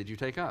pieces did you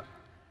take up?"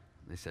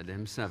 They said to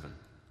him, 7.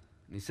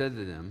 And he said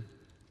to them,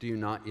 "Do you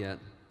not yet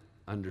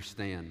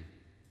understand?"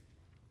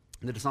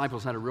 The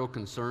disciples had a real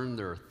concern.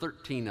 There are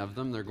 13 of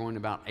them. They're going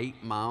about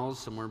 8 miles,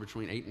 somewhere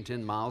between 8 and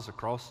 10 miles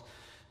across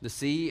the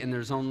sea, and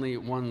there's only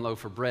one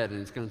loaf of bread, and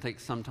it's going to take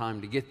some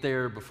time to get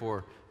there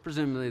before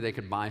presumably they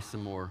could buy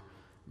some more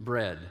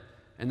bread.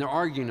 And they're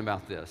arguing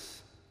about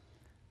this.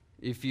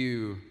 If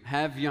you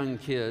have young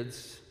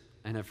kids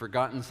and have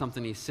forgotten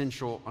something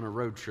essential on a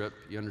road trip,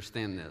 you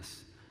understand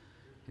this.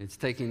 It's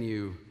taking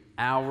you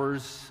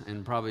hours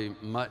and probably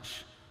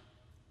much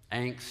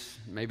angst,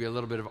 maybe a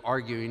little bit of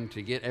arguing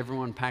to get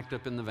everyone packed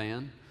up in the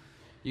van.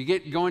 You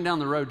get going down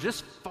the road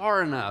just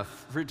far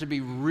enough for it to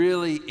be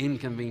really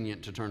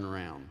inconvenient to turn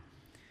around.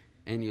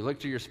 And you look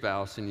to your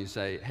spouse and you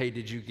say, "Hey,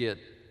 did you get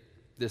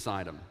this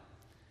item?"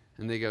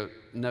 And they go,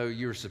 "No,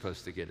 you were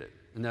supposed to get it."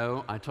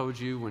 "No, I told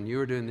you when you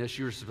were doing this,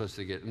 you were supposed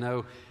to get it."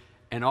 "No."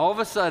 And all of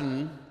a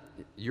sudden,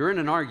 you're in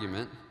an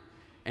argument,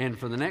 and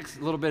for the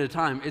next little bit of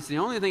time, it's the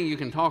only thing you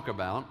can talk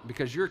about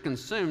because you're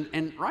consumed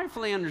and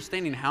rightfully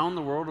understanding how in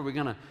the world are we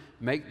going to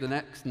make the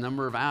next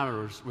number of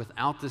hours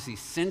without this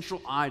essential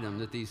item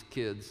that these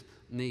kids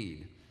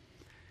need.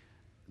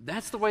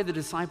 That's the way the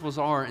disciples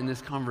are in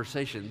this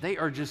conversation. They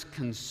are just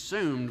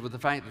consumed with the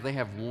fact that they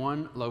have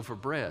one loaf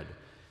of bread.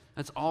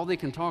 That's all they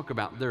can talk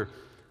about.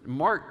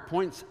 Mark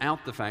points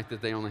out the fact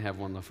that they only have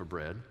one loaf of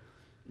bread.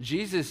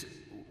 Jesus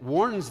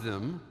warns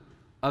them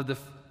of the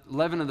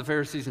leaven of the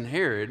Pharisees and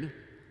Herod.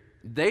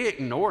 They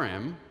ignore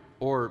him,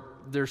 or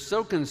they're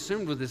so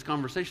consumed with this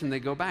conversation, they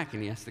go back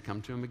and he has to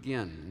come to them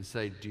again and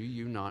say, "Do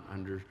you not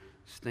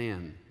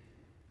understand?"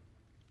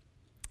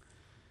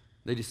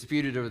 They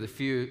disputed over the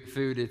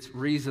food. It's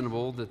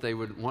reasonable that they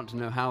would want to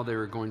know how they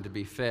were going to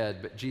be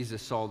fed, but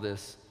Jesus saw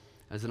this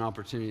as an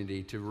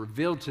opportunity to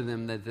reveal to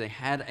them that they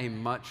had a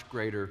much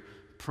greater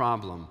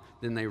problem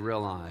than they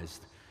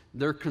realized.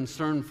 Their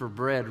concern for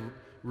bread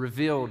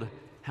revealed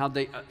how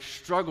they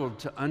struggled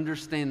to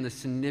understand the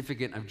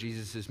significance of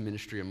Jesus'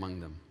 ministry among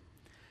them.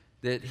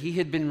 That he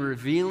had been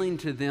revealing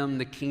to them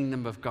the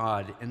kingdom of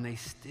God, and they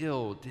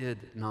still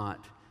did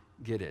not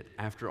get it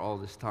after all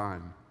this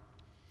time.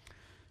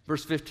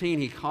 Verse 15,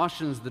 he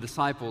cautions the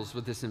disciples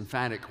with this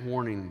emphatic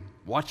warning: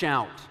 "Watch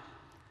out,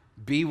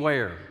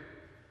 beware,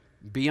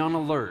 be on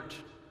alert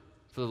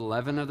for the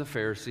leaven of the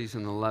Pharisees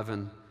and the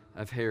leaven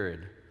of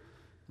Herod."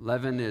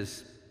 Leaven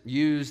is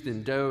used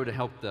in dough to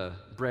help the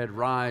bread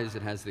rise.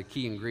 It has the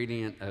key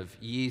ingredient of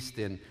yeast,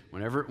 and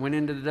whenever it went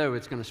into the dough,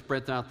 it's going to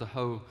spread throughout the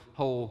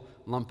whole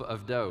lump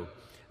of dough.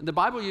 And the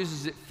Bible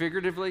uses it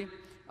figuratively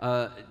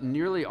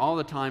nearly all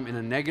the time in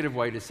a negative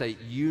way to say,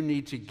 you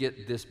need to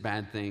get this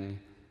bad thing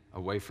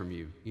away from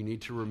you. You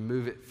need to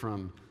remove it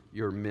from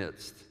your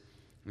midst.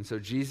 And so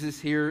Jesus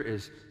here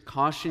is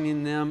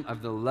cautioning them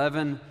of the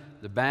leaven,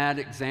 the bad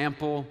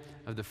example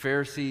of the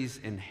Pharisees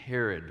and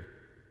Herod,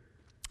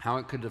 how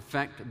it could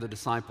affect the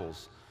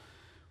disciples.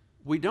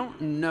 We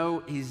don't know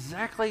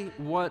exactly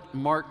what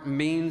Mark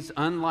means.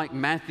 Unlike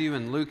Matthew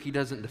and Luke, he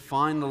doesn't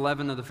define the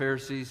leaven of the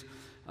Pharisees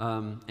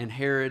and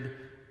Herod.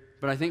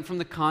 But I think from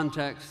the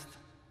context,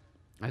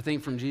 I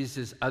think from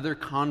Jesus' other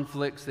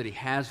conflicts that he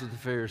has with the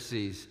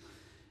Pharisees,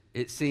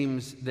 it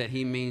seems that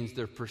he means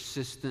their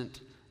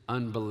persistent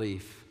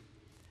unbelief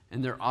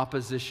and their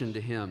opposition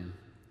to him.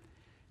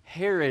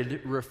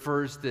 Herod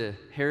refers to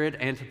Herod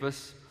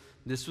Antipas.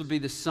 This would be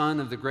the son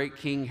of the great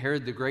king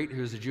Herod the Great,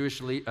 who was a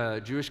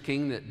Jewish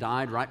king that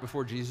died right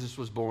before Jesus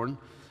was born.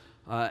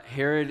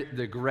 Herod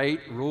the Great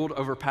ruled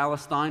over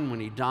Palestine when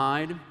he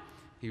died.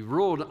 He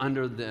ruled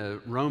under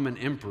the Roman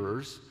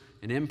emperors,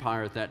 an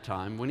empire at that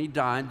time. When he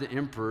died, the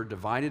emperor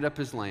divided up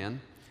his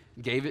land,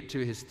 gave it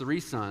to his 3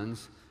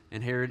 sons,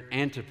 and Herod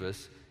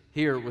Antipas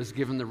here was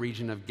given the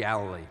region of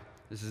Galilee.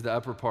 This is the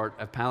upper part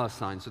of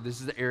Palestine. So this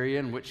is the area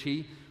in which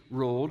he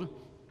ruled.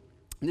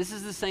 And this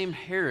is the same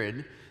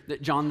Herod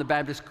that John the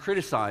Baptist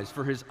criticized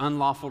for his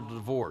unlawful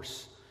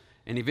divorce.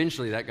 And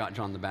eventually that got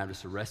John the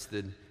Baptist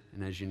arrested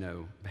and, as you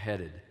know,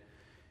 beheaded.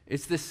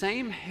 It's the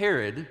same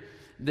Herod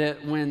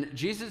that when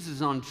Jesus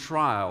is on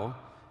trial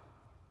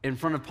in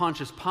front of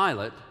Pontius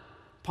Pilate,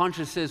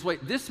 Pontius says,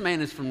 wait, this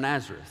man is from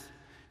Nazareth.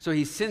 So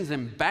he sends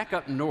him back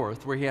up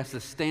north where he has to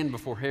stand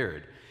before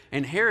Herod.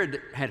 And Herod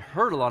had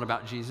heard a lot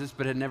about Jesus,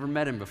 but had never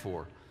met him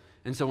before.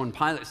 And so when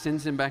Pilate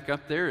sends him back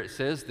up there, it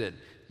says that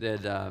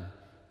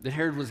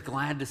Herod was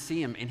glad to see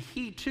him. And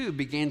he too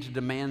began to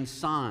demand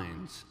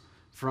signs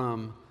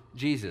from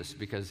Jesus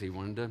because he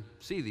wanted to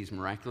see these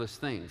miraculous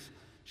things.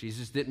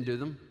 Jesus didn't do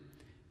them.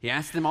 He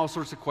asked them all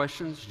sorts of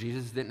questions.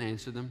 Jesus didn't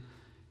answer them.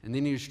 And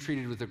then he was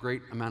treated with a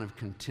great amount of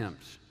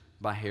contempt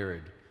by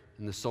Herod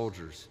and the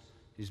soldiers.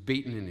 He's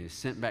beaten and he's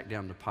sent back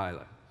down to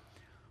Pilate.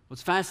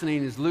 What's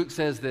fascinating is Luke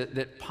says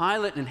that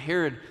Pilate and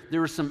Herod,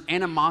 there was some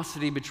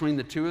animosity between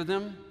the two of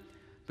them,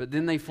 but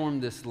then they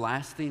formed this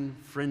lasting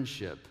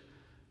friendship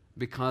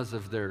because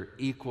of their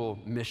equal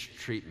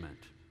mistreatment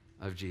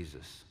of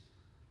Jesus.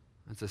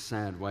 That's a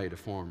sad way to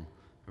form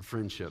a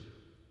friendship.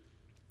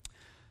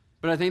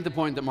 But I think the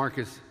point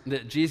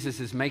that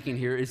Jesus is making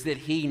here is that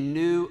he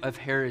knew of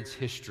Herod's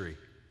history.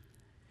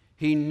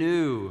 He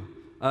knew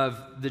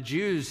of the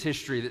Jews'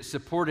 history that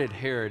supported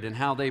Herod and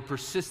how they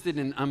persisted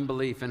in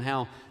unbelief and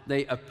how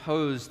they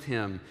opposed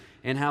him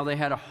and how they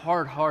had a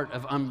hard heart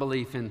of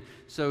unbelief. And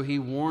so he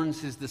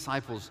warns his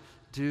disciples,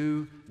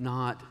 do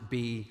not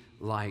be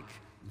like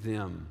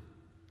them.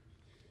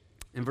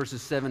 In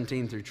verses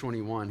 17 through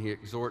 21, he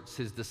exhorts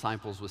his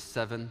disciples with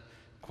 7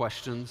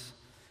 questions.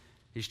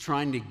 He's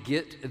trying to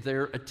get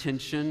their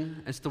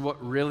attention as to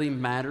what really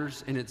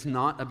matters, and it's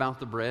not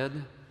about the bread.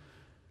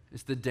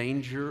 It's the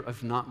danger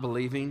of not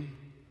believing.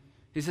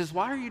 He says,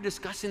 why are you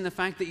discussing the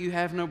fact that you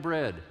have no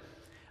bread?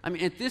 I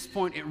mean, at this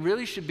point, it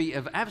really should be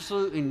of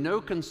absolutely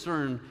no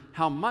concern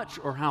how much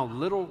or how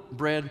little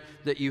bread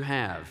that you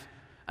have,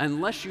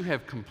 unless you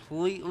have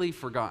completely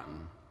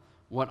forgotten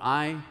what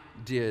I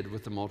did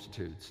with the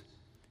multitudes.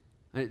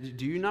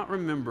 Do you not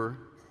remember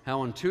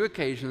how on 2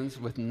 occasions,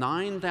 with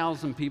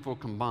 9,000 people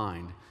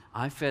combined,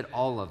 I fed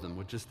all of them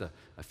with just a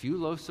few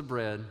loaves of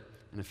bread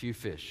and a few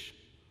fish?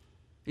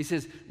 He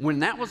says, when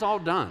that was all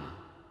done,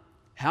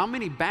 how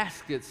many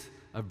baskets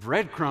of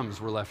breadcrumbs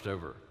were left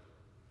over?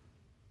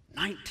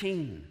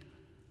 19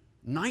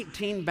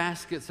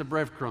 baskets of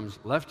breadcrumbs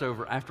left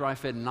over after I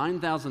fed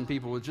 9,000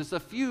 people with just a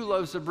few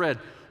loaves of bread.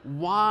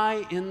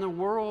 Why in the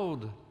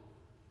world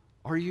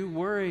are you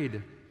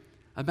worried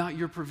about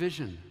your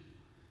provision?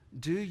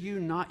 Do you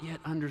not yet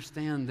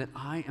understand that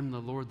I am the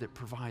Lord that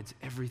provides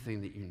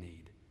everything that you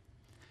need?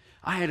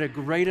 I had a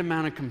great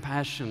amount of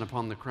compassion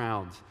upon the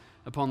crowds,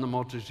 upon the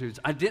multitudes.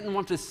 I didn't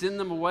want to send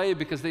them away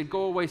because they'd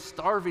go away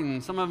starving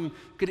and some of them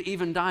could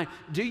even die.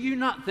 Do you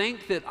not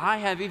think that I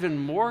have even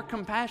more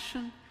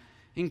compassion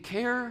and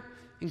care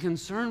and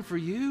concern for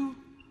you?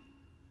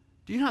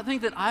 Do you not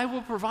think that I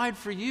will provide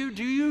for you?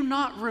 Do you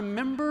not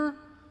remember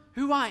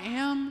who I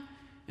am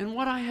and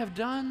what I have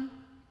done?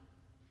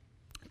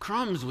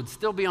 Crumbs would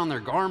still be on their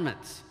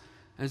garments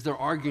as they're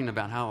arguing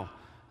about how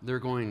they're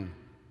going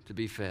to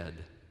be fed.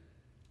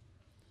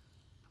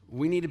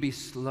 We need to be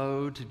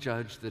slow to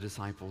judge the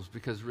disciples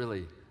because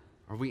really,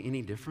 are we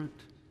any different?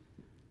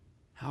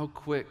 How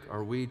quick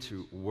are we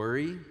to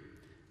worry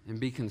and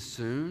be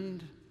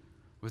consumed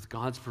with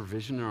God's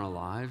provision in our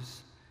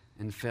lives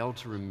and fail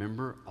to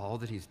remember all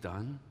that He's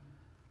done?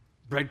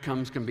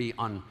 Breadcrumbs can be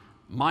on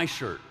my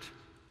shirt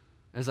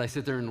as I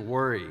sit there and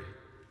worry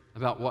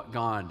about what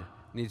God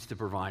needs to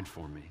provide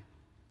for me.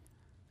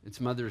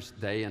 It's Mother's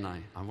Day, and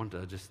I want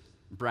to just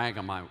brag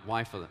on my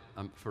wife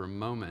for a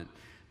moment.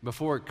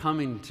 Before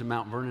coming to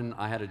Mount Vernon,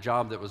 I had a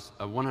job that was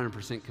a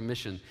 100%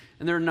 commission,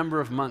 and there were a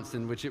number of months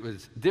in which it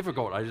was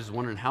difficult. I just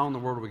wondered how in the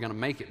world are we going to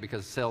make it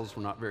because sales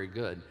were not very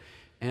good.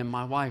 And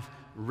my wife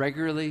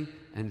regularly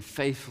and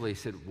faithfully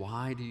said,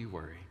 why do you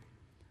worry?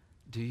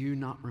 Do you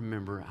not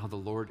remember how the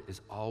Lord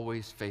is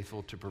always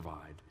faithful to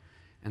provide?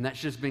 And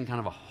that's just been kind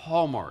of a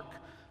hallmark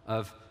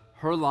of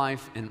her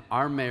life and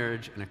our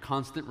marriage, and a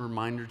constant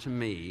reminder to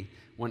me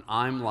when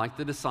I'm like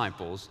the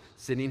disciples,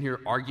 sitting here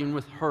arguing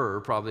with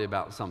her probably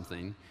about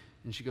something,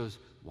 and she goes,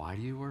 why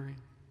do you worry?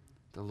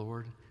 The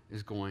Lord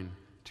is going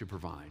to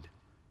provide.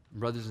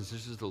 Brothers and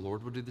sisters, the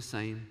Lord will do the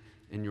same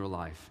in your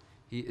life.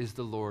 He is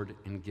the Lord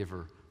and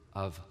giver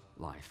of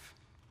life.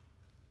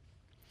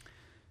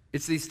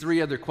 It's these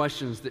 3 other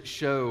questions that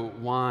show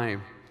why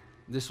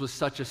this was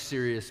such a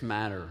serious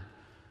matter.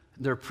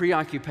 Their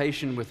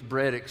preoccupation with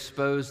bread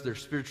exposed their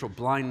spiritual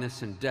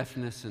blindness and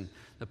deafness and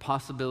the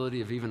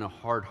possibility of even a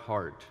hard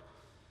heart.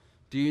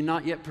 Do you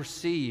not yet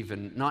perceive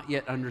and not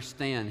yet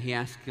understand? He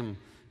asked him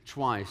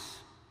twice.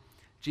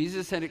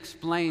 Jesus had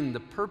explained the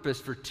purpose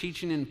for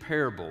teaching in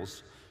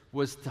parables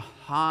was to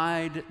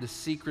hide the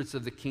secrets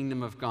of the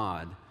kingdom of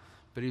God,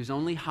 but he was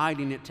only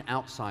hiding it to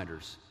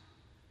outsiders,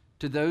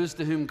 to those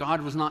to whom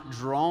God was not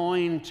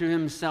drawing to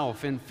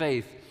himself in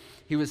faith.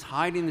 He was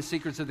hiding the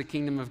secrets of the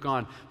kingdom of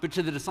God. But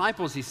to the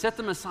disciples, he set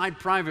them aside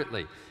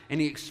privately, and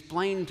he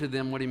explained to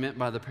them what he meant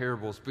by the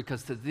parables,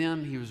 because to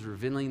them he was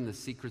revealing the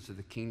secrets of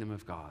the kingdom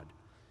of God.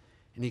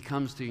 And he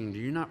comes to you, and do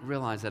you not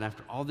realize that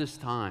after all this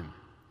time,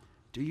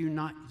 do you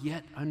not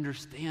yet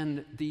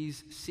understand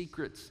these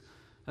secrets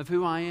of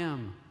who I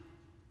am,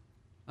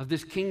 of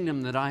this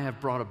kingdom that I have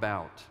brought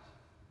about?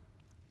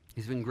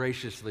 He's been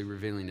graciously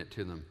revealing it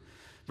to them.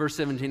 Verse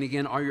 17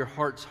 again, are your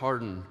hearts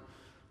hardened?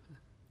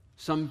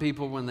 Some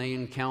people, when they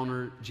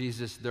encounter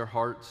Jesus, their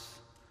hearts,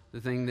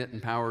 the thing that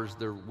empowers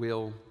their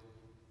will,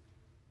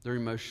 their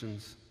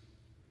emotions,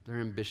 their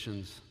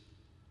ambitions,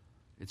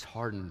 it's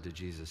hardened to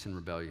Jesus in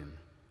rebellion.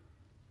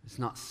 It's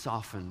not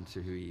softened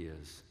to who he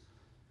is.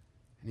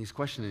 And he's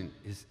questioning,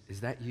 is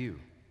that you?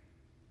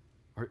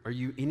 Are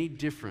you any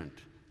different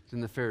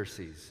than the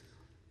Pharisees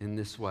in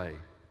this way?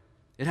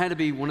 It had to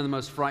be one of the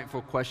most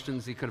frightful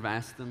questions he could have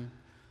asked them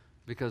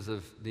because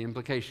of the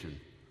implication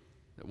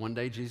that one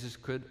day Jesus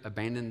could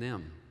abandon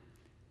them.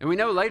 And we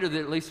know later that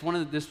at least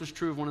this was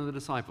true of one of the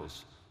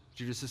disciples,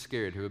 Judas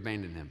Iscariot, who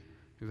abandoned him,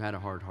 who had a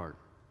hard heart.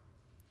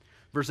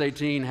 Verse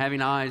 18,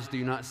 having eyes do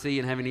you not see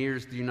and having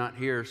ears do you not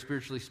hear.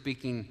 Spiritually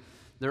speaking,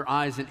 their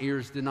eyes and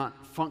ears did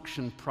not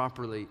function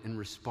properly in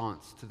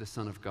response to the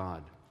Son of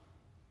God.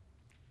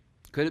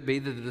 Could it be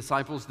that the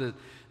disciples, that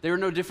they were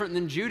no different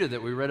than Judah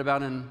that we read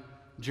about in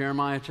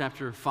Jeremiah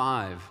chapter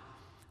 5?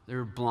 They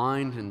were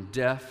blind and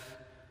deaf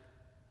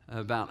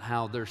about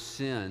how their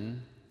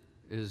sin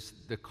is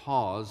the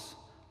cause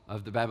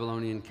of the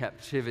Babylonian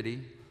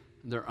captivity.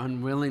 Their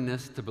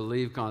unwillingness to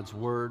believe God's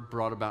word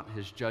brought about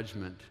his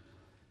judgment.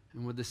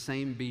 And would the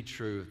same be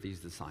true of these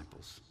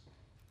disciples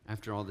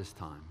after all this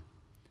time?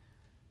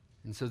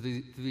 And so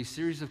through these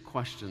series of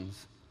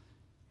questions,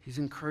 he's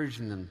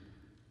encouraging them,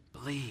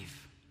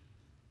 believe,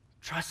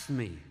 trust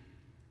me,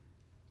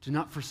 do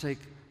not forsake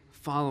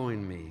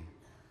following me.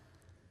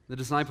 The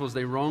disciples,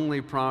 they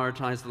wrongly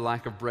prioritized the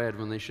lack of bread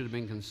when they should have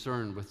been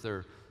concerned with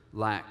their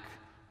lack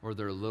or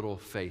their little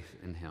faith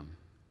in him.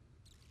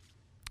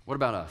 What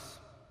about us?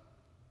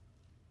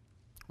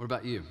 What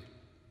about you?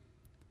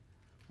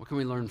 What can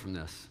we learn from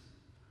this?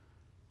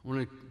 I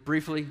want to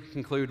briefly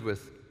conclude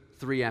with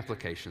three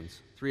applications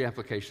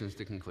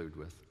to conclude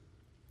with.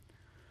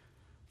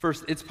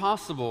 First, it's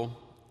possible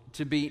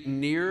to be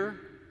near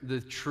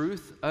the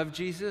truth of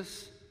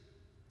Jesus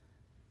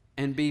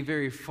and be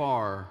very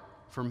far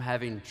from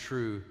having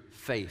true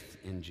faith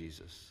in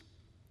Jesus.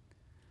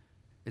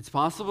 It's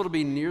possible to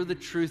be near the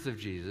truth of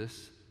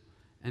Jesus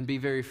and be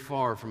very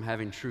far from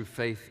having true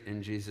faith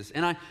in Jesus.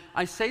 And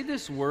I say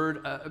this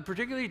word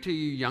particularly to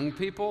you young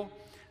people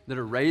that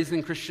are raised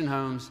in Christian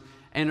homes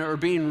and are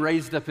being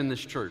raised up in this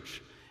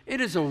church.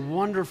 It is a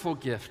wonderful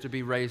gift to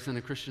be raised in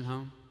a Christian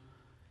home.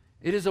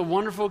 It is a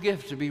wonderful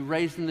gift to be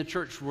raised in the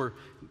church where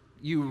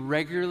you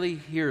regularly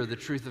hear the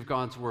truth of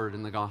God's word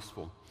in the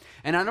gospel.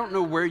 And I don't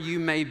know where you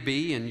may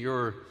be in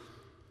your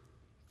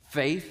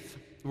faith,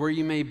 where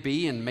you may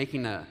be in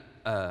making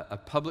a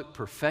public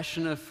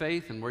profession of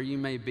faith, and where you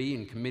may be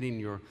in committing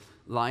your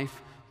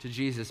life to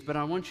Jesus. But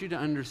I want you to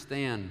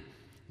understand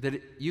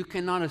that you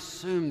cannot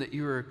assume that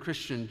you are a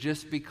Christian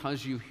just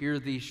because you hear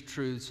these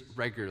truths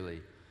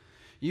regularly.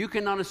 You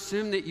cannot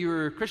assume that you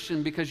are a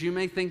Christian because you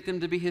may think them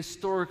to be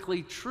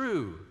historically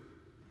true.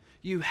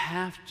 You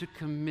have to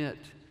commit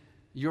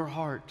your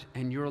heart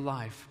and your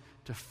life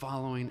to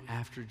following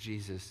after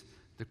Jesus,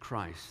 the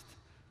Christ,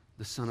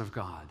 the Son of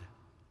God.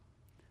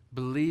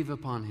 Believe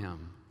upon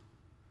him.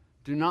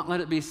 Do not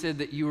let it be said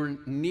that you are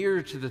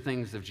near to the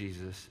things of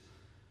Jesus,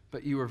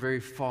 but you are very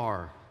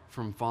far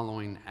from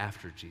following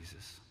after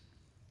Jesus.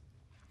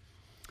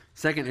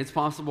 Second, it's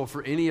possible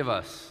for any of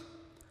us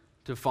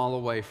to fall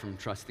away from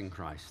trusting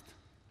Christ.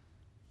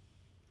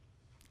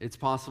 It's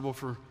possible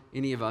for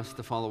any of us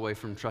to fall away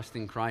from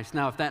trusting Christ.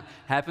 Now, if that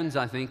happens,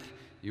 I think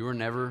you were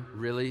never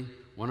really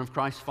one of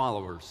Christ's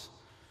followers.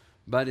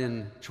 But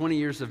in 20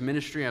 years of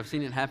ministry, I've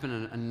seen it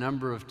happen a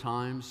number of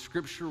times.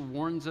 Scripture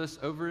warns us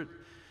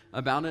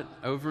about it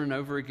over and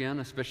over again,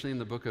 especially in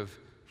the book of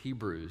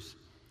Hebrews.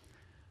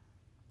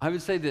 I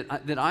would say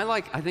that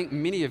I think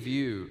many of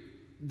you,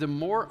 the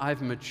more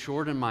I've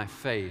matured in my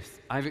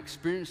faith, I've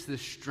experienced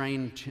this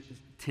strained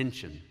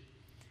tension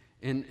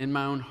in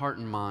my own heart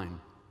and mind.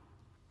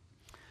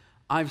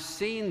 I've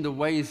seen the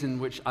ways in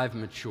which I've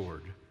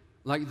matured.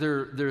 Like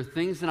there are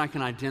things that I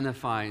can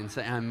identify and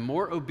say, I'm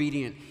more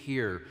obedient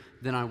here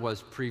than I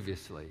was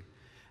previously.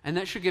 And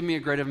that should give me a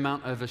great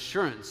amount of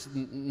assurance,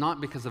 not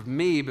because of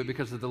me, but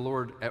because of the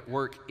Lord at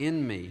work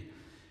in me.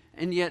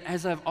 And yet,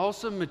 as I've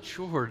also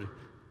matured,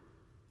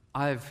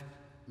 I've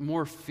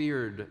more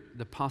feared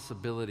the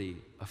possibility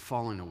of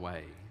falling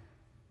away.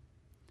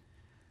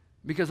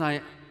 Because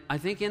I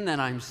think in that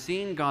I'm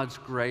seeing God's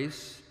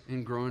grace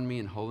in growing me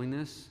in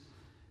holiness,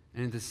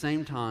 and at the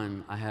same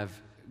time, I have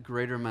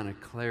greater amount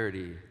of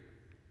clarity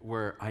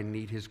where I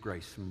need his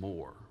grace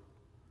more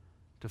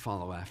to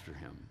follow after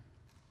him.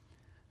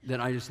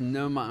 That I just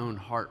know my own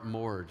heart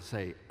more to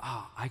say,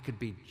 I could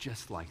be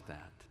just like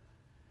that.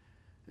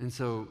 And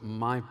so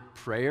my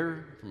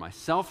prayer for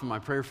myself and my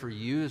prayer for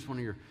you as one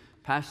of your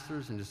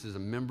pastors and just as a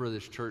member of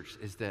this church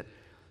is that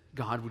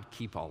God would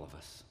keep all of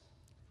us.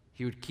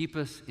 He would keep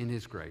us in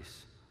his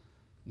grace,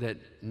 that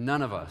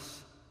none of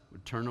us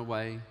would turn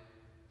away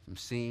from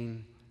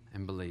seeing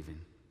and believing.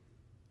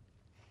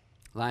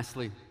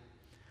 Lastly,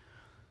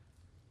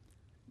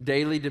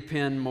 daily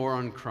depend more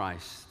on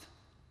Christ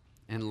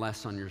and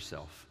less on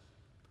yourself.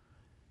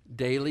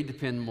 Daily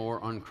depend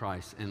more on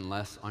Christ and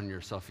less on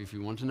yourself. If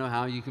you want to know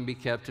how you can be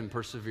kept and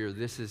persevere,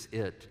 this is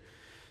it.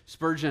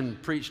 Spurgeon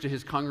preached to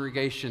his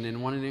congregation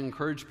and wanted to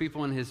encourage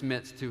people in his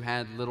midst who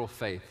had little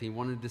faith. He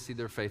wanted to see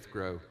their faith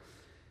grow.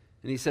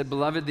 And he said,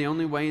 "Beloved, the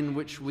only way in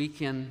which we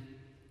can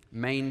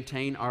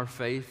maintain our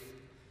faith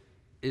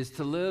is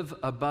to live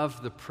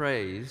above the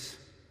praise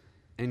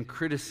and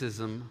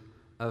criticism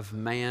of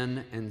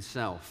man and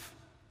self.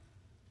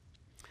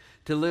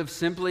 To live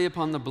simply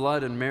upon the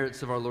blood and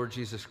merits of our Lord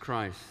Jesus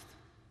Christ.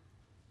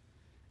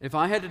 If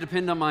I had to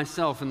depend on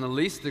myself in the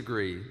least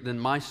degree, then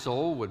my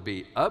soul would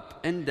be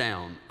up and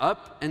down,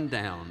 up and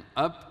down,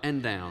 up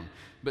and down.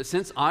 But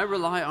since I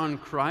rely on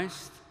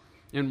Christ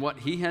and what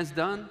He has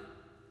done,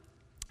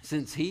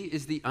 since He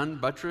is the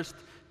unbuttressed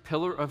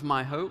pillar of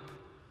my hope,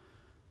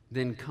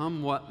 then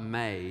come what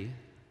may,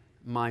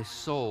 my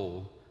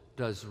soul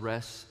does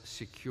rest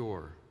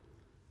secure,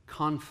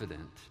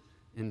 confident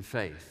in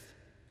faith.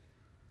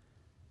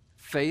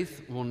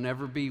 Faith will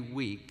never be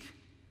weak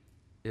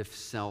if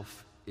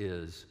self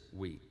is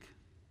weak.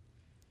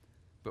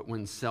 But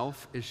when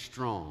self is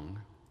strong,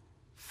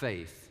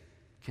 faith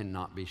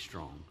cannot be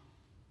strong.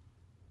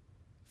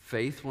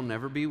 Faith will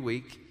never be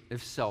weak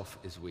if self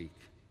is weak.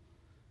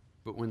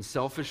 But when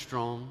self is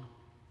strong,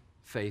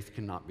 faith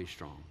cannot be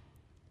strong.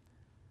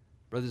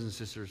 Brothers and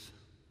sisters,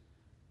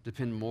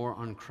 depend more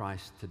on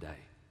Christ today.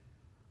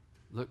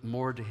 Look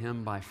more to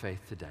Him by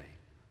faith today.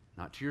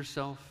 Not to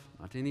yourself,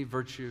 not to any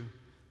virtue,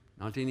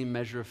 not to any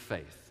measure of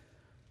faith,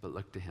 but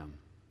look to Him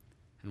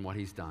and what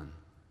He's done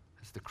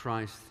as the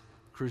Christ,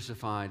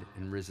 crucified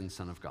and risen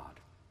Son of God.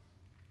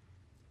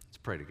 Let's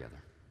pray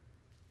together.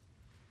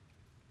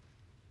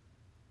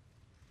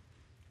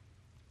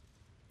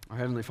 Our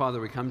Heavenly Father,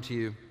 we come to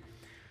You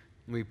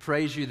and we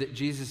praise You that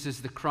Jesus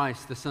is the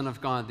Christ, the Son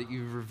of God, that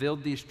You've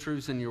revealed these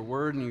truths in Your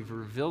Word and You've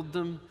revealed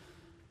them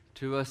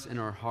to us in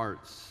our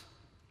hearts.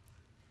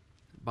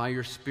 By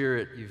Your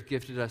Spirit, You've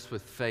gifted us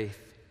with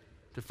faith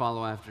to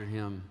follow after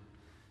Him.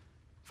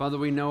 Father,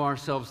 we know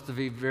ourselves to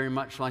be very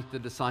much like the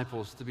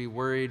disciples, to be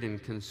worried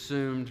and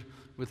consumed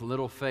with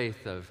little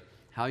faith of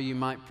how You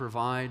might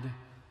provide,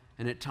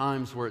 and at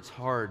times where it's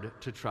hard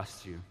to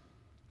trust You.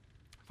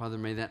 Father,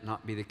 may that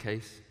not be the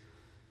case.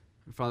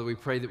 And Father, we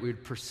pray that we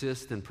would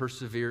persist and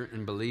persevere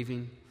in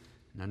believing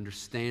and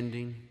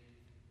understanding,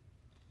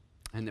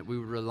 and that we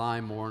would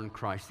rely more on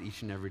Christ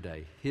each and every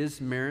day.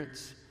 His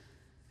merits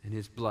and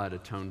His blood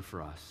atone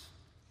for us.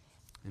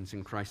 And it's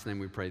in Christ's name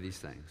we pray these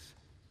things.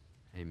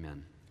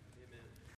 Amen.